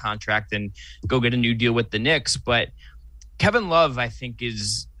out of that contract and go get a new deal with the Knicks. But Kevin Love, I think,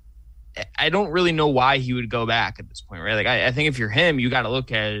 I don't really know why he would go back at this point, right? Like, I think if you're him, you got to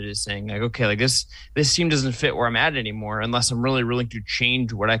look at it as saying, like, okay, like this team doesn't fit where I'm at anymore unless I'm really willing to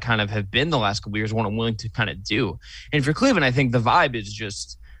change what I kind of have been the last couple of years, what I'm willing to kind of do. And for Cleveland, I think the vibe is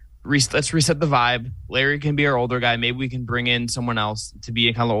just, let's reset the vibe. Larry can be our older guy. Maybe we can bring in someone else to be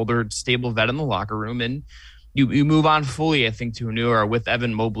a kind of older, stable vet in the locker room. And you move on fully, I think, to a new era with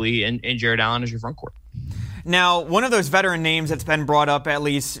Evan Mobley and Jared Allen as your front court. Now, one of those veteran names that's been brought up, at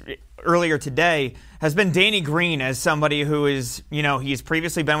least earlier today has been Danny Green as somebody who is, he's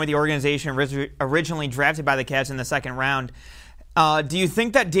previously been with the organization, originally drafted by the Cavs in the second round. Do you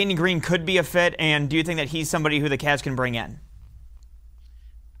think that Danny Green could be a fit, and do you think that he's somebody who the Cavs can bring in?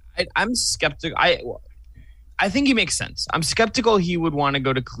 I'm skeptical. I think he makes sense. I'm skeptical he would want to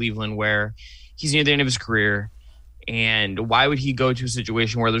go to Cleveland where he's near the end of his career. And why would he go to a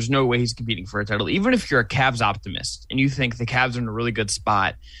situation where there's no way he's competing for a title? Even if you're a Cavs optimist and you think the Cavs are in a really good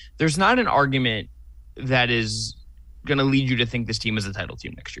spot, there's not an argument that is going to lead you to think this team is a title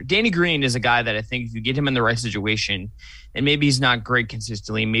team next year. Danny Green is a guy that I think if you get him in the right situation, and maybe he's not great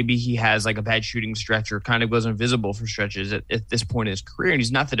consistently, maybe he has like a bad shooting stretch or kind of goes invisible for stretches at this point in his career, and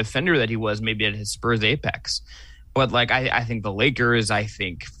he's not the defender that he was maybe at his Spurs apex. But like I think the Lakers, I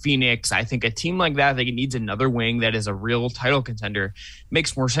think Phoenix, I think a team like that needs another wing that is a real title contender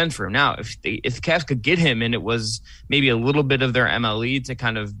makes more sense for him. Now, if the Cavs could get him and it was maybe a little bit of their MLE to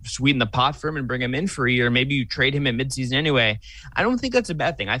kind of sweeten the pot for him and bring him in for a year, maybe you trade him at midseason anyway, I don't think that's a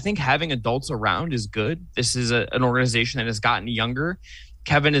bad thing. I think having adults around is good. This is an organization that has gotten younger.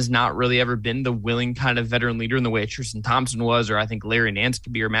 Kevin has not really ever been the willing kind of veteran leader in the way Tristan Thompson was, or I think Larry Nance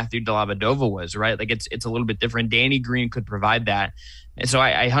could be, or Matthew Dellavedova was, right? Like it's a little bit different. Danny Green could provide that. And so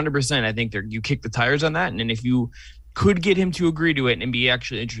I 100%, I think you kick the tires on that. And if you could get him to agree to it and be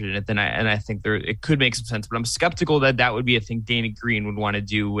actually interested in it, then I think it could make some sense. But I'm skeptical that would be a thing Danny Green would want to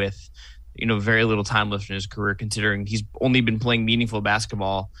do with, very little time left in his career, considering he's only been playing meaningful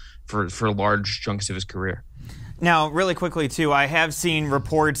basketball for large chunks of his career. Now, really quickly, too, I have seen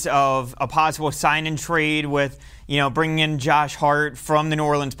reports of a possible sign-and trade with, bringing in Josh Hart from the New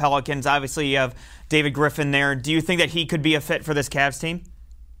Orleans Pelicans. Obviously, you have David Griffin there. Do you think that he could be a fit for this Cavs team?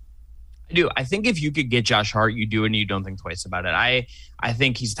 I do. I think if you could get Josh Hart, you do, and you don't think twice about it. I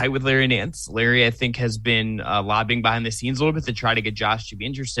think he's tight with Larry Nance. Larry, I think, has been lobbying behind the scenes a little bit to try to get Josh to be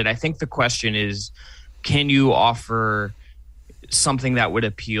interested. I think the question is, can you offer something that would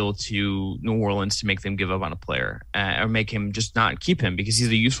appeal to New Orleans to make them give up on a player or make him just not keep him because he's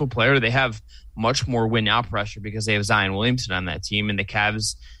a useful player? They have much more win now pressure because they have Zion Williamson on that team, and the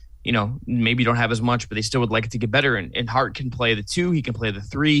Cavs, maybe don't have as much, but they still would like it to get better. And Hart can play the 2, he can play the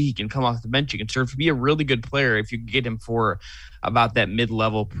 3, he can come off the bench, he can serve to be a really good player if you get him for about that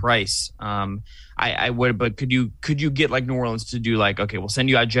mid-level price. I would, but could you get like New Orleans to do like, okay, we'll send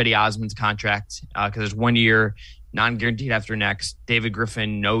you out Jetty Osman's contract because there's 1 year, non-guaranteed after next. David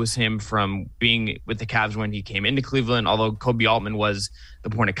Griffin knows him from being with the Cavs when he came into Cleveland, although Kobe Altman was the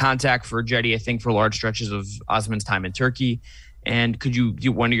point of contact for Jetty, I think, for large stretches of Osman's time in Turkey. And could you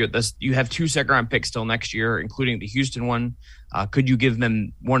you have 2 second-round picks still next year, including the Houston one. Could you give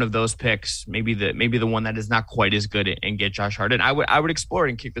them one of those picks, maybe the one that is not quite as good, and get Josh Hart? And I would explore it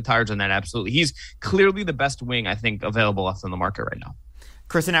and kick the tires on that, absolutely. He's clearly the best wing, I think, available left on the market right now.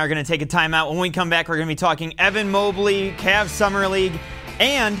 Chris and I are going to take a timeout. When we come back, we're going to be talking Evan Mobley, Cavs Summer League,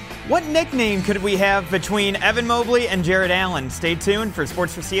 and what nickname could we have between Evan Mobley and Jarrett Allen? Stay tuned for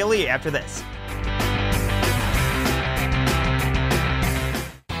Sports for CLE after this.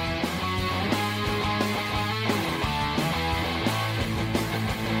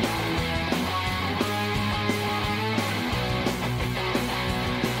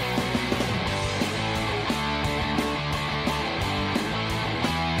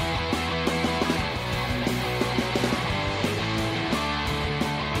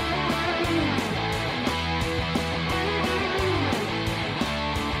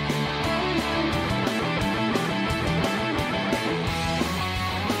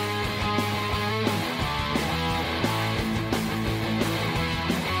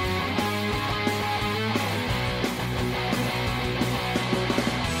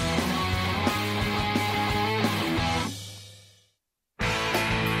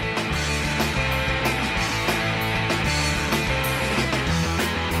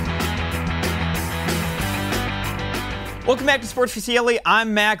 Welcome back to Sports for CLE.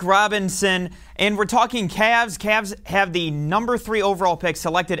 I'm Mac Robinson, and we're talking Cavs. Cavs have the number 3 overall pick,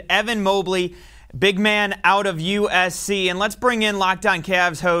 selected Evan Mobley, big man out of USC. And let's bring in Locked On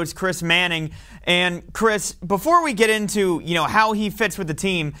Cavs host Chris Manning. And Chris, before we get into how he fits with the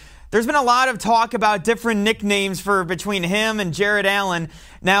team, there's been a lot of talk about different nicknames for between him and Jarrett Allen.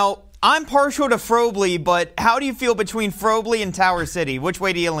 Now, I'm partial to Frobley, but how do you feel between Frobley and Tower City? Which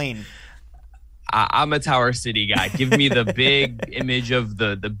way do you lean? I'm a Tower City guy. Give me the big image of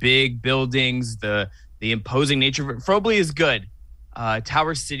the big buildings, the imposing nature of it. Frobley is good.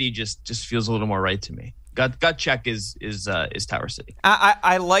 Tower City just feels a little more right to me. Gut check is Tower City.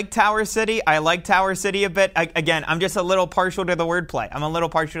 I like Tower City. I like Tower City a bit. Again, I'm just a little partial to the wordplay.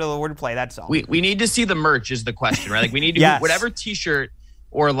 That's all. We need to see the merch is the question, right? Like we need to yes. Whatever T-shirt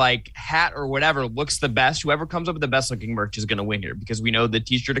or like hat or whatever looks the best, whoever comes up with the best looking merch is going to win here, because we know the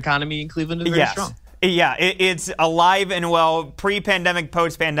t-shirt economy in Cleveland is very strong. Yeah, it's alive and well. Pre-pandemic,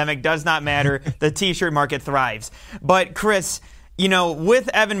 post-pandemic, does not matter. The t-shirt market thrives. But Chris, with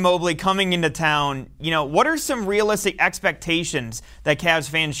Evan Mobley coming into town, what are some realistic expectations that Cavs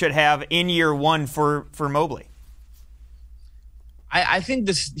fans should have in year one for Mobley? I think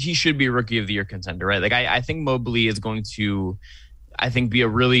he should be a Rookie of the Year contender, right? Like I think Mobley is going to, be a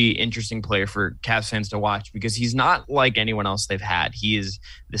really interesting player for Cavs fans to watch, because he's not like anyone else they've had. He is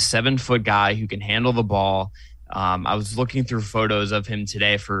the 7-foot guy who can handle the ball. I was looking through photos of him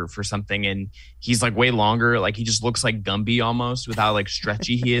today for something, and he's like way longer. Like he just looks like Gumby almost with how like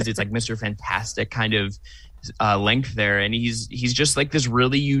stretchy he is. It's like Mr. Fantastic kind of length there, and he's just like this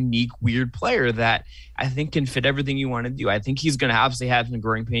really unique, weird player that I think can fit everything you want to do. I think he's going to obviously have some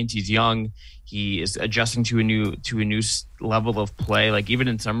growing pains. He's young. He is adjusting to a new level of play. Like even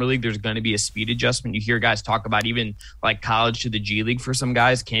in summer league, there's going to be a speed adjustment. You hear guys talk about even like college to the G League for some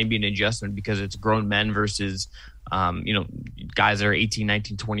guys can be an adjustment, because it's grown men versus guys that are 18,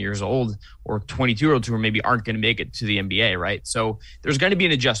 19, 20 years old, or 22-year-olds who maybe aren't going to make it to the NBA, right? So there's going to be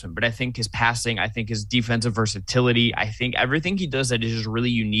an adjustment, but I think his passing, I think his defensive versatility, I think everything he does that is just really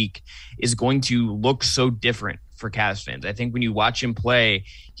unique is going to look so different for Cavs fans. I think when you watch him play,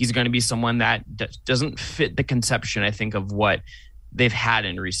 he's going to be someone that doesn't fit the conception, I think, of what they've had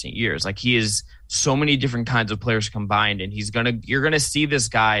in recent years. Like he is so many different kinds of players combined, and you're going to see this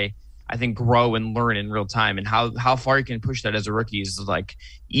guy, I think, grow and learn in real time, and how far he can push that as a rookie is like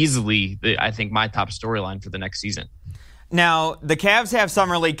easily, I think, my top storyline for the next season. Now, the Cavs have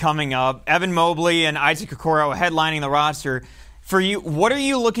Summer League coming up. Evan Mobley and Isaac Okoro headlining the roster. For you, what are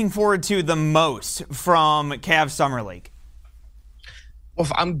you looking forward to the most from Cavs Summer League? Well,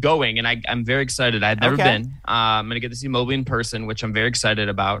 I'm going, and I'm very excited. I've never been. I'm going to get to see Mobley in person, which I'm very excited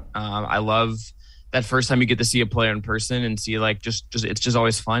about. I love that first time you get to see a player in person and see like just it's just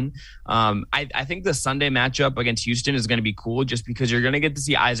always fun. I think the Sunday matchup against Houston is going to be cool, just because you're going to get to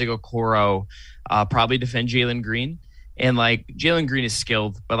see Isaac Okoro probably defend Jalen Green. And like Jalen Green is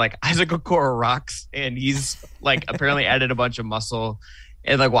skilled, but like Isaac Okoro rocks, and he's like apparently added a bunch of muscle.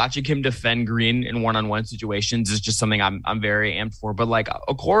 And like watching him defend Green in one-on-one situations is just something I'm very amped for. But like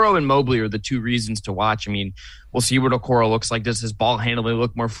Okoro and Mobley are the two reasons to watch. I mean, we'll see what Okoro looks like. Does his ball handling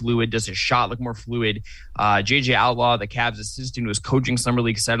look more fluid? Does his shot look more fluid? JJ Outlaw, the Cavs assistant who was coaching Summer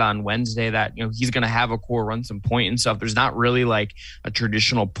League, said on Wednesday that he's going to have Okoro run some point and stuff. There's not really like a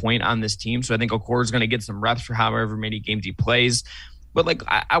traditional point on this team, so I think Okoro is going to get some reps for however many games he plays. But like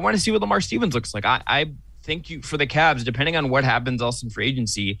I want to see what Lamar Stevens looks like. I think for the Cavs, depending on what happens also in free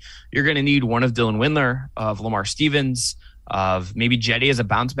agency, you're going to need one of Dylan Windler, of Lamar Stevens, of maybe Jetty as a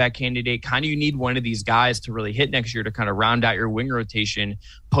bounce back candidate. Kind of you need one of these guys to really hit next year to kind of round out your wing rotation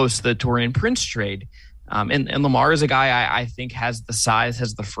post the Taurean Prince trade. And Lamar is a guy I think has the size,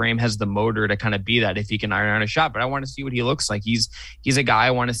 has the frame, has the motor to kind of be that if he can iron out a shot. But I want to see what he looks like. He's a guy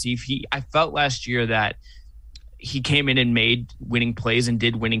I want to see if I felt last year that he came in and made winning plays and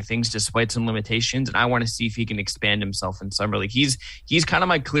did winning things despite some limitations. And I want to see if he can expand himself in Summer League. He's kind of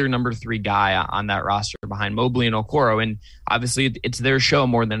my clear number 3 guy on that roster behind Mobley and Okoro. And obviously it's their show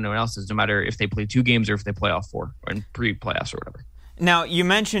more than anyone else's, no matter if they play 2 games or if they play all 4 or in pre-playoffs or whatever. Now, you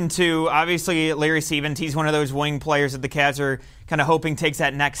mentioned too, obviously Larry Stevens, he's one of those wing players that the Cavs are kind of hoping takes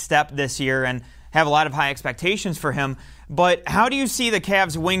that next step this year and have a lot of high expectations for him. But how do you see the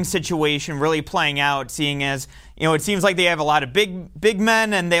Cavs wing situation really playing out, seeing as, it seems like they have a lot of big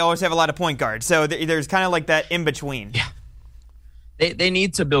men and they always have a lot of point guards. So there's kind of like that in between. Yeah. They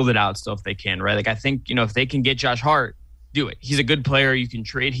need to build it out still if they can, right? Like I think, if they can get Josh Hart, do it. He's a good player. You can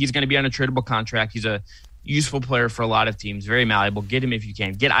trade. He's going to be on a tradable contract. He's a useful player for a lot of teams, very malleable. Get him if you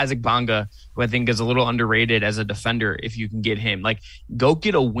can. Get Isaac Bonga, who I think is a little underrated as a defender if you can get him. Like go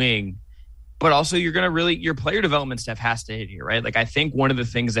get a wing. But also you're going to your player development stuff has to hit here, right? Like I think one of the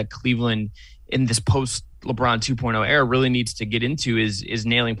things that Cleveland in this post LeBron 2.0 era really needs to get into is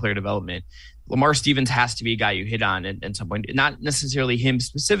nailing player development. Lamar Stevens has to be a guy you hit on at some point. Not necessarily him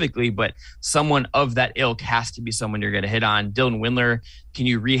specifically, but someone of that ilk has to be someone you're going to hit on. Dylan Windler, can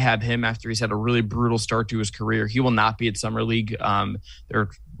you rehab him after he's had a really brutal start to his career? He will not be at Summer League. They're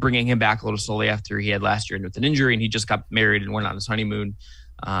bringing him back a little slowly after he had last year with an injury, and he just got married and went on his honeymoon.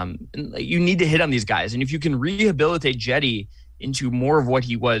 And you need to hit on these guys. And if you can rehabilitate Jetty into more of what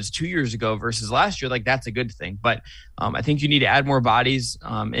he was 2 years ago versus last year, like that's a good thing. But I think you need to add more bodies.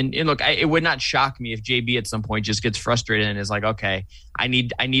 And look, it would not shock me if JB at some point just gets frustrated and is like, okay, I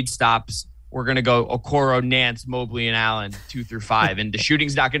need stops. we're going to go Okoro, Nance, Mobley, and Allen 2 through 5. And the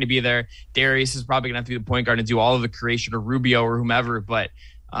shooting's not going to be there. Darius is probably going to have to be the point guard and do all of the creation, or Rubio or whomever. But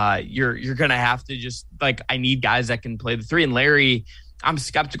you're going to have to just, like, I need guys that can play the three. And Larry, I'm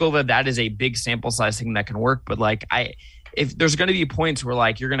skeptical that is a big sample size thing that can work. But, like, if there's going to be points where,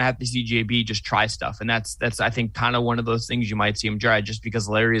 like, you're going to have to see JB just try stuff. And that's I think, kind of one of those things you might see him try, just because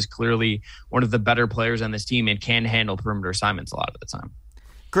Larry is clearly one of the better players on this team and can handle perimeter assignments a lot of the time.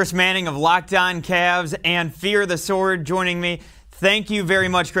 Chris Manning of Locked On Cavs and Fear the Sword joining me. Thank you very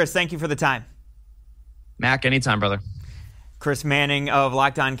much, Chris. Thank you for the time. Mac, anytime, brother. Chris Manning of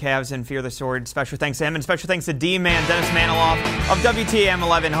Locked On Cavs and Fear the Sword. Special thanks to him, and special thanks to D-Man Dennis Maniloff of WTAM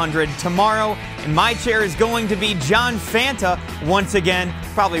 1100. Tomorrow, in my chair is going to be John Fanta once again,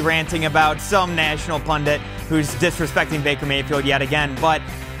 probably ranting about some national pundit who's disrespecting Baker Mayfield yet again. But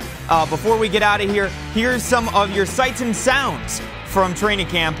before we get out of here, here's some of your sights and sounds from training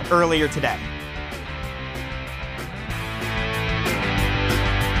camp earlier today.